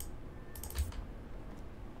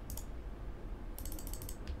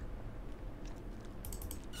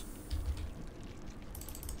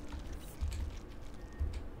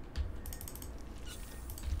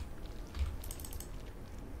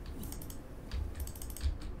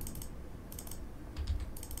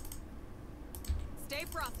 Stay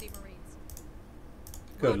frosty, Marines.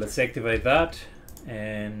 Good, let's activate that.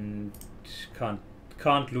 And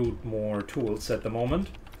can't loot more tools at the moment.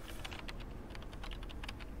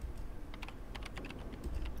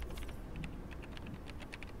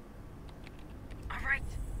 All right.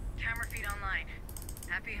 Camera feed online.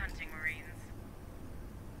 Happy hunting, Marines.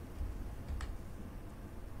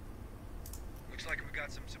 Looks like we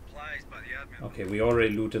got some supplies by the admin. Okay, we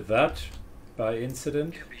already looted that by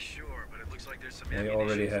incident. Can't be sure, but it looks like there's some We ammunition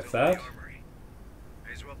already have still in the that. armory.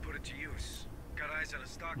 May as well put it to use. Got eyes on a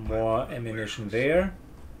stockpile. More ammunition there.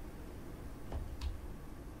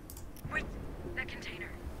 Wait, that container.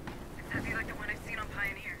 Exactly like the one I've seen on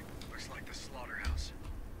Pioneer. Looks like the slaughterhouse.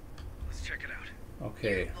 Let's check it out.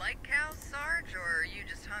 Okay. You like cows, Sarge, or are you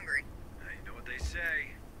just hungry? You know what they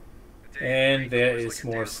say. The day And of there night goes is like a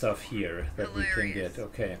more day of stuff summer. here that we can Hilarious. get.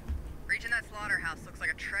 Okay. Reaching that slaughterhouse looks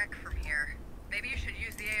like a trek from here. Maybe you should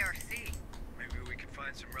use the ARC. Maybe we can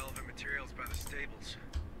find some relevant materials by the stables.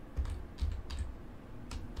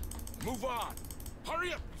 Move on.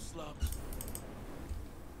 Hurry up, you slums.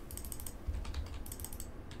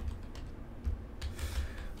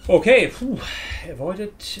 Okay, phew.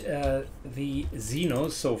 Avoided the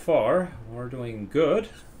Xenos so far. We're doing good.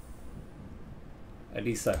 At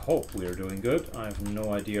least I hope we're doing good. I have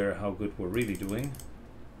no idea how good we're really doing.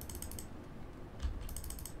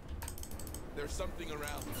 There's something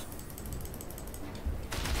around.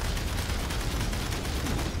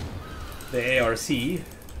 The ARC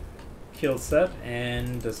kills that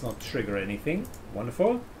and does not trigger anything.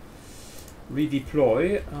 Wonderful.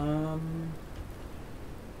 Redeploy.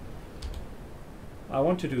 I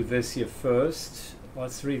want to do this here first.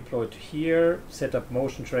 Let's redeploy to here. Set up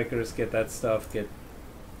motion trackers. Get that stuff. Get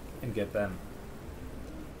them.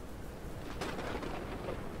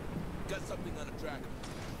 Got something on a tracker.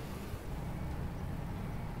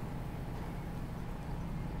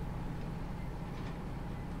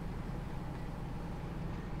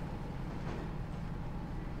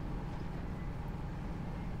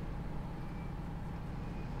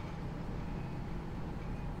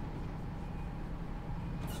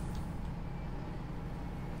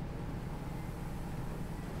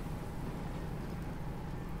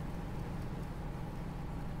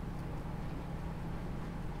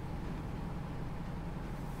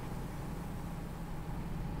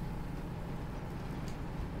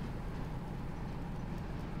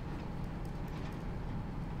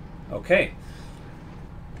 Okay.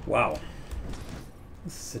 Wow.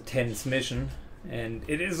 This is a tense mission. And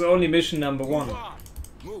it is only mission number 1.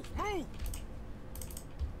 Move, move!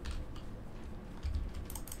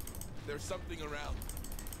 There's something around.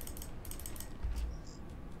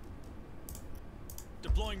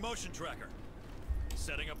 Deploying motion tracker.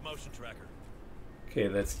 Setting up motion tracker. Okay,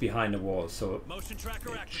 that's behind the wall, so motion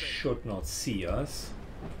tracker it activated. should not see us.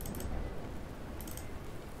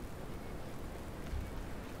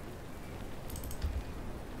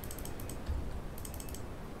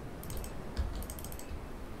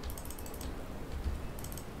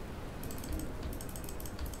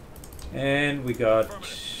 And we got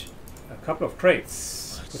a couple of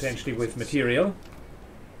crates, potentially with material.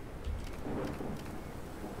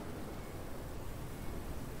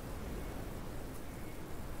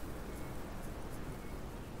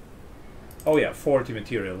 Oh yeah, 40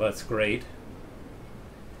 material, that's great.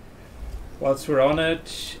 Whilst we're on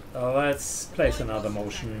it, let's place another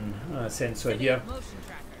motion sensor here.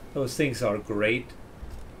 Those things are great.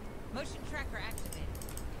 Motion tracker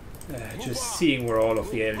activated. Just seeing where all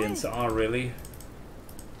of the aliens are, really.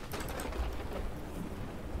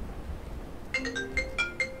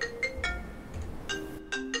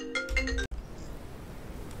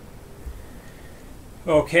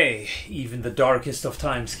 Okay, even the darkest of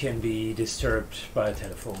times can be disturbed by a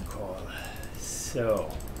telephone call. So,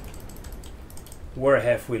 where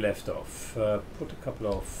have we left off? Put a couple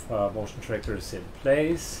of motion trackers in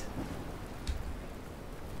place.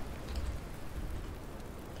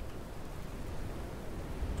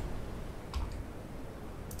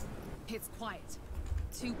 It's quiet.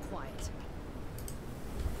 Too quiet.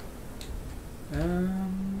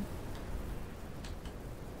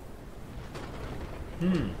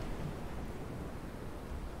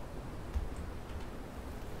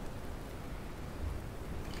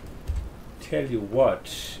 Tell you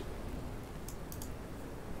what.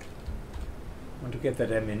 Want to get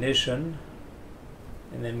that ammunition,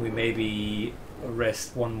 and then we maybe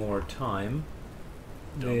rest one more time.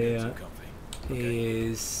 There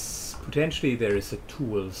is potentially there is a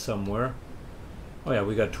tool somewhere. Oh yeah,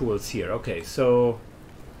 we got tools here. Okay, so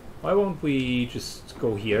why won't we just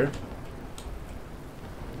go here?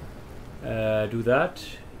 Do that,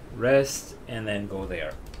 rest, and then go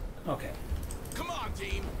there. Okay. Come on,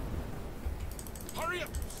 team! Hurry up,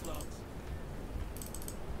 slugs!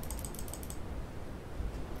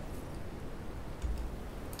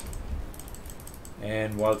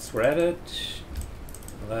 And whilst we're at it,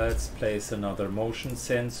 let's place another motion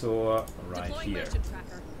sensor right Deploying here. motion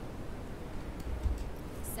tracker.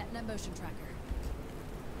 Setting up motion tracker.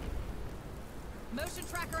 Motion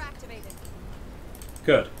tracker activated.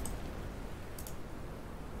 Good.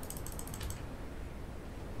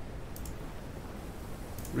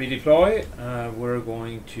 Redeploy. We're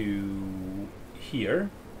going to here.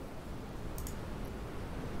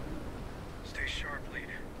 Stay sharp, lead.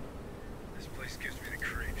 This place gives me the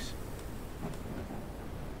creeps.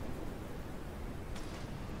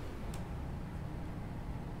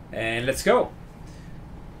 And let's go.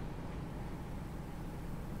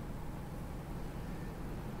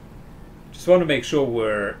 Just want to make sure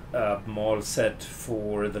we're all set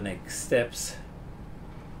for the next steps.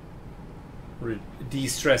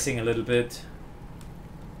 De-stressing a little bit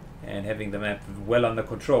and having the map well under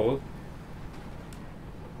control.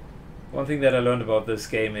 One thing that I learned about this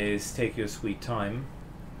game is take your sweet time.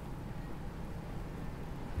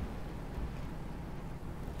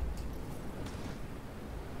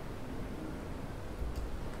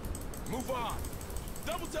 Move on!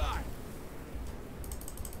 Double time!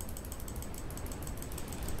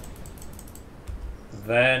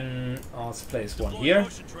 Then let's place one here.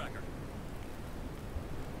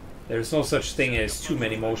 There's no such thing as too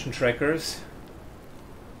many motion trackers.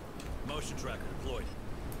 Motion tracker deployed.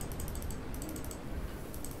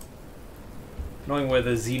 Knowing where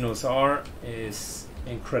the Xenos are is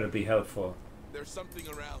incredibly helpful. There's something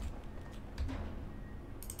around.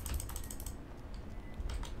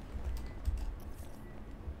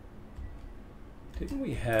 Didn't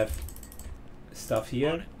we have stuff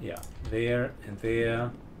here? Yeah, there and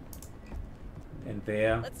there and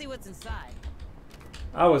there. Let's see what's inside.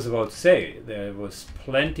 I was about to say, there was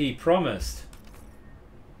plenty promised.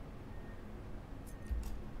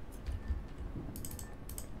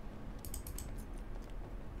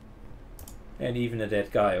 And even a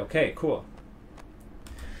dead guy. Okay, cool.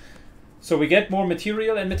 So we get more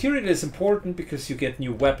material, and material is important because you get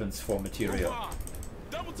new weapons for material.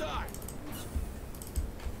 Double time!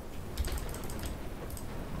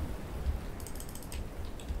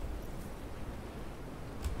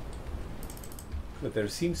 But there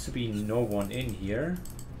seems to be no one in here.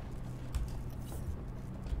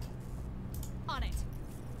 On it.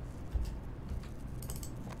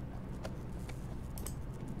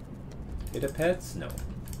 Data pads? No.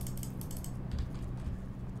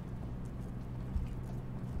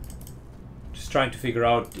 Just trying to figure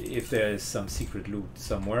out if there is some secret loot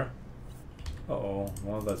somewhere. Uh-oh,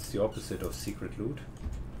 well that's the opposite of secret loot.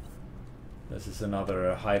 This is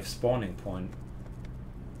another hive spawning point.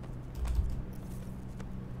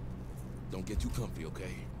 Don't get too comfy,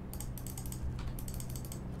 okay?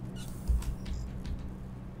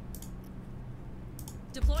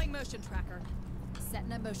 Deploying motion tracker.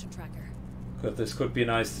 Setting a motion tracker. Good, this could be a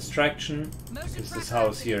nice distraction, because this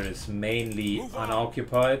house here is mainly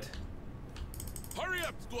unoccupied. Hurry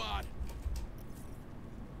up, squad!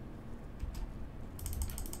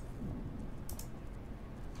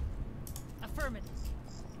 Affirmative.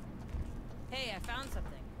 Hey, I found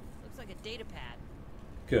something. Looks like a data pad.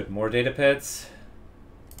 Good, more data pads.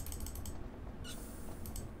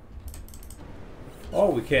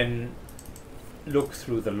 Oh, we can look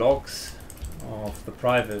through the logs of the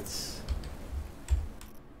privates.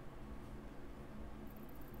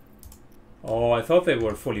 Oh, I thought they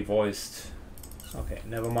were fully voiced. Okay,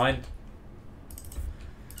 never mind.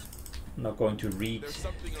 I'm not going to read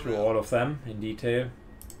through all of them in detail.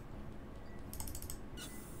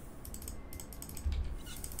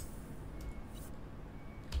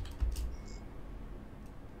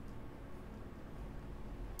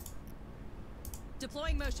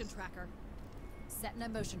 Deploying motion tracker. Setting a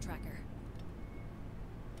motion tracker.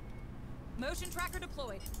 Motion tracker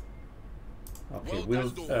deployed. Okay,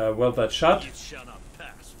 well that shut. You shut up,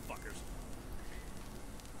 pass, fuckers.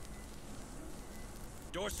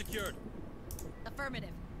 Door secured.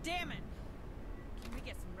 Affirmative. Damn it! Can we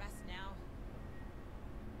get some rest now?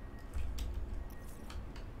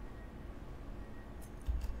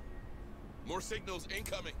 More signals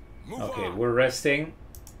incoming. Move Okay, on. we're resting.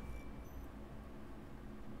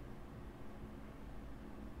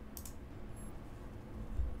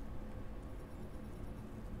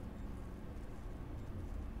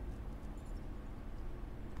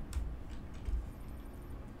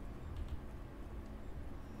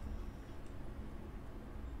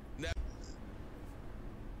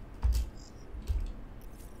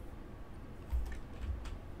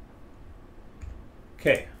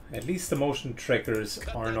 Okay, at least the motion trackers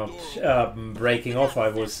are not breaking off. I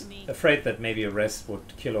was afraid that maybe a rest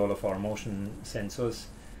would kill all of our motion sensors,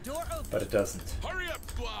 but it doesn't. Hurry up,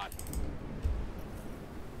 squad!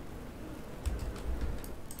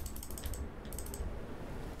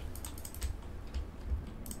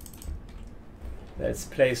 Let's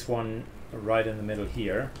place one right in the middle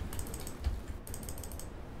here.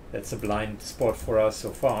 That's a blind spot for us so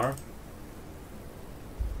far.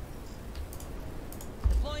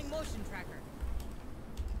 Deploying motion tracker.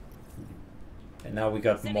 And now we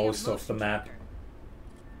got Setting most up of the motion map. tracker.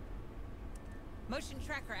 Motion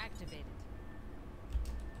tracker activated.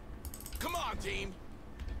 Come on, team!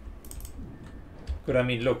 Good, I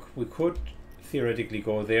mean, look, we could theoretically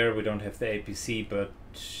go there. We don't have the APC, but...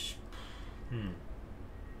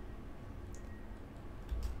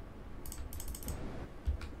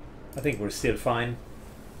 I think we're still fine.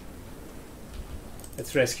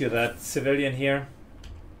 Let's rescue that civilian here.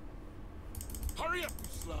 Hurry up, you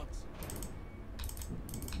slugs!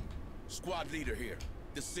 Squad leader here.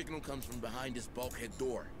 The signal comes from behind this bulkhead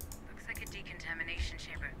door. Looks like a decontamination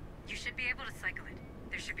chamber. You should be able to cycle it.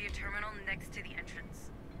 There should be a terminal next to the entrance.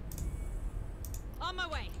 On my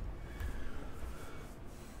way.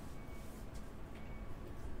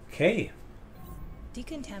 Okay.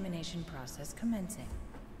 Decontamination process commencing.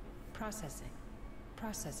 Processing.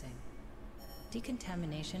 Processing.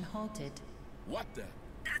 Decontamination halted. What the?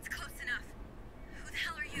 That's close enough. Who the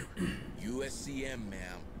hell are you? USCM,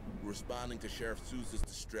 ma'am. Responding to Sheriff Sousa's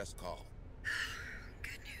distress call.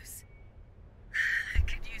 Good news. I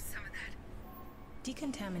could use some of that.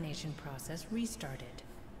 Decontamination process restarted.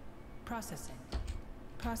 Processing.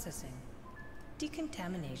 Processing.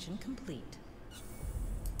 Decontamination complete.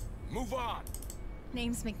 Move on!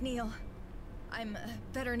 Name's McNeil. I'm a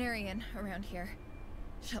veterinarian around here.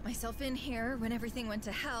 Shut myself in here when everything went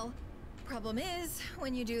to hell. Problem is,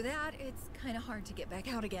 when you do that, it's kind of hard to get back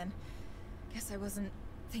out again. Guess I wasn't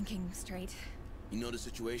thinking straight. You know the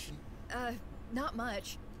situation? Not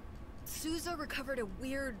much. Sousa recovered a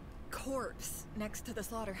weird corpse next to the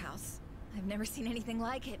slaughterhouse. I've never seen anything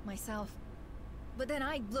like it myself. But then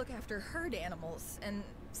I look after herd animals and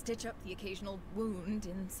stitch up the occasional wound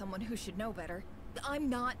in someone who should know better. I'm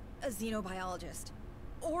not a xenobiologist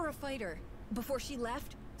or a fighter. Before she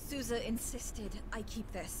left, Sousa insisted I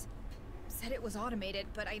keep this. Said it was automated,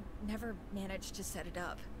 but I never managed to set it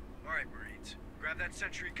up. Alright, Marines. Grab that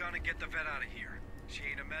sentry gun and get the vet out of here. She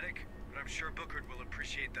ain't a medic, but I'm sure Bookard will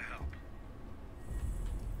appreciate the help.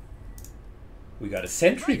 We got a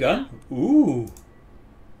sentry gun. Ooh.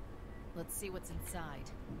 Let's see what's inside.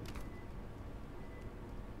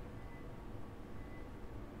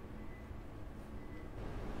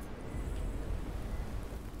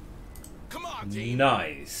 Come on, team.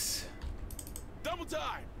 Nice. Double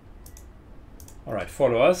time. All right,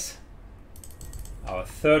 follow us. Our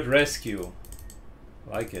third rescue.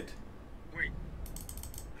 Like it. Wait.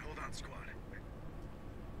 Hold on, squad.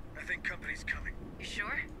 I think company's coming. You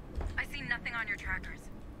sure? I see nothing on your trackers.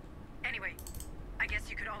 Anyway, I guess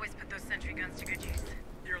you could always put those sentry guns to good use.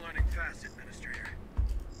 You're learning fast, Administrator.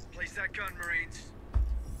 Place that gun, Marines.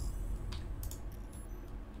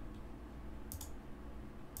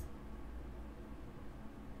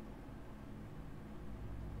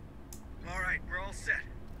 Alright, we're all set.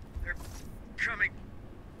 They're coming.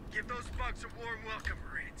 Give those bugs a warm welcome,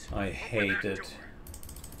 Marines. I Open hate that it.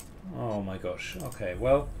 door. Oh my gosh. Okay,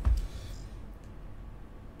 well.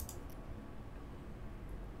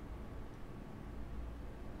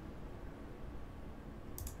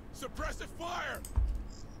 Suppressive fire.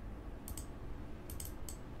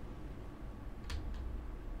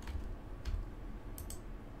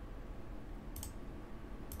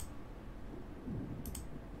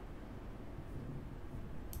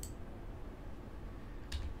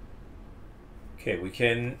 Okay, we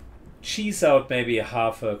can cheese out maybe a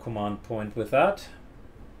half a command point with that.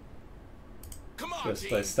 Come on, Just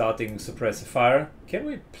team. by starting suppressive fire. Can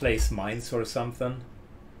we place mines or something?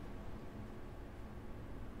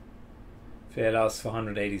 Fair lasts for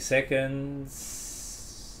 180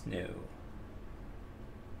 seconds. No.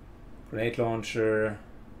 Grenade launcher.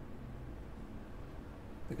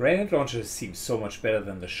 The grenade launcher seems so much better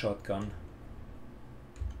than the shotgun.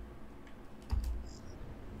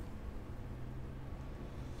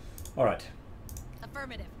 Alright,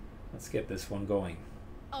 Affirmative. let's get this one going.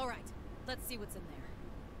 All right. Let's see what's in there.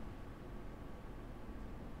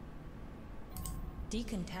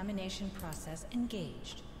 Decontamination process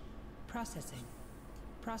engaged. Processing.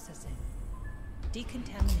 Processing.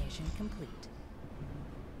 Decontamination complete.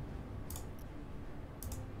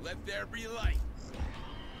 Let there be light.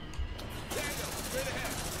 Tango, straight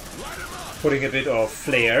ahead. Light 'em up. Putting a bit of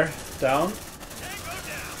flare down. Tango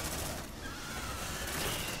down.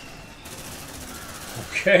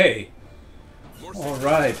 Okay. More All signals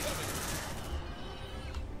right. coming.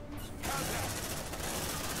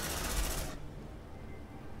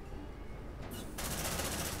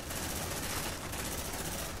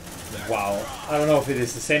 Wow. I don't know if it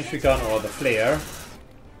is the sentry gun or the flare.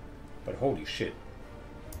 But holy shit.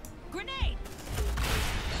 Grenade!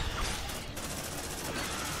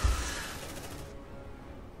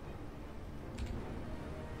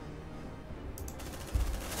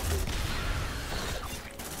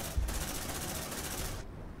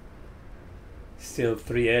 Still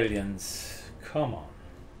 3 aliens. Come on.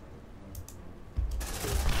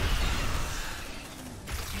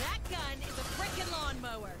 That gun is a frickin'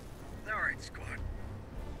 lawnmower. Alright, squad.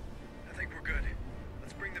 I think we're good.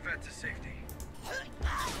 Let's bring the vet to safety.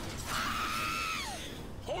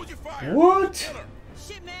 Hold your fire. What? Killer.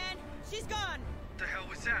 Shit, man. She's gone. What the hell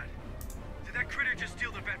was that? Did that critter just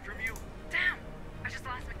steal the vet from you? Damn! I just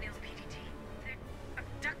lost McNeil's PDT. They're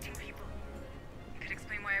abducting people. It could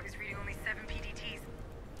explain why I was reading only 7 PDTs.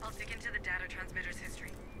 I'll dig into the data transmitter's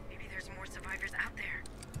history. Maybe there's more survivors out there.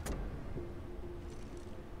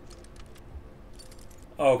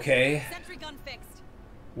 Okay. Sentry gun fixed.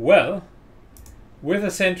 Well, with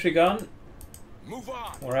a sentry gun, Move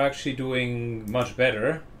on. we're actually doing much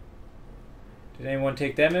better. Did anyone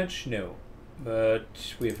take damage? No.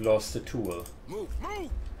 But we've lost a tool. Move. Move.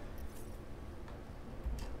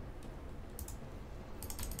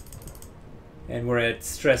 And we're at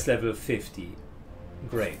stress level 50.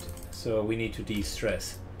 Great. So we need to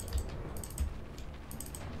de-stress.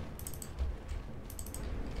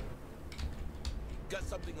 Got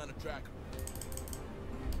something on the tracker.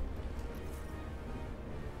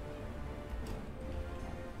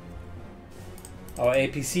 Our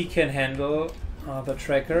APC can handle the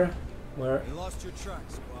tracker. We're You lost your track,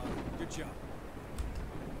 squad. Good job.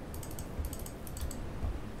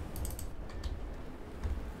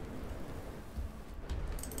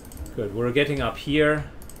 good. We're getting up here.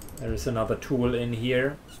 There is another tool in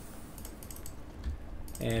here.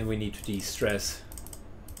 And we need to de-stress.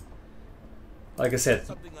 Like I said,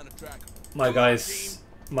 Something on the tracker.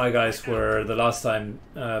 my guys were, the last time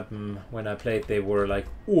when I played, they were like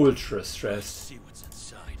ultra stressed. See what's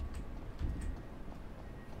inside.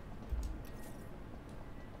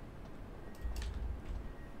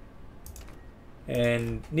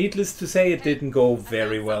 And needless to say, it didn't go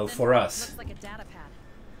very well for us. Looks like a data pad.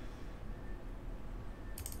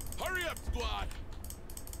 Hurry up, squad.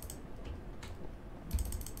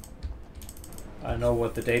 I know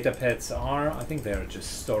what the data pads are. I think they're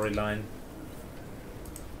just storyline.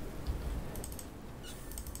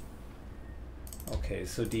 Okay,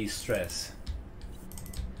 so de-stress.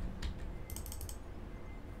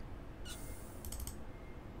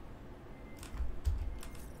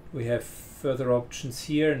 We have further options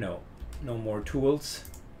here. No, no more tools.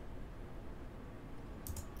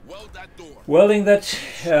 Welding that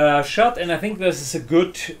shut, and I think this is a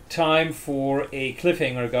good time for a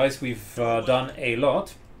cliffhanger, guys. We've done a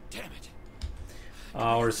lot.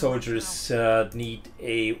 Our soldiers need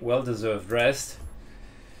a well-deserved rest.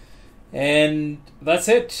 And that's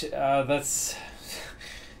it. That's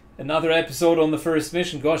another episode on the first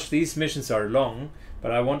mission. Gosh, these missions are long,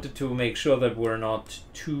 but I wanted to make sure that we're not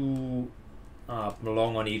too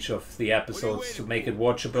long on each of the episodes to make it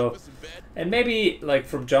watchable. And maybe like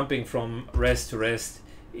from jumping from rest to rest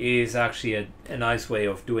is actually a nice way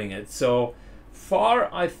of doing it. So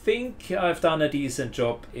far, I think I've done a decent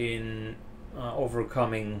job in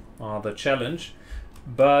overcoming the challenge,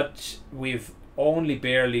 but we've only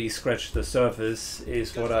barely scratched the surface,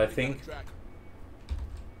 is what I think.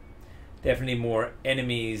 Definitely more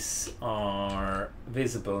enemies are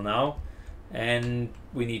visible now, and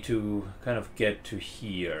we need to kind of get to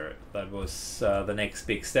here. That was the next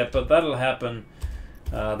big step, but that'll happen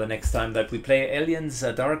the next time that we play Aliens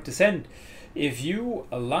Dark Descent. If you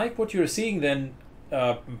like what you're seeing, then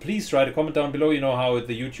please write a comment down below. You know how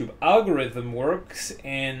the YouTube algorithm works,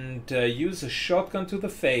 and use a shotgun to the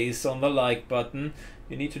face on the like button.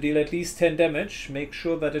 You need to deal at least 10 damage. Make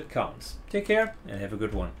sure that it counts. Take care and have a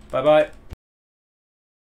good one. Bye bye.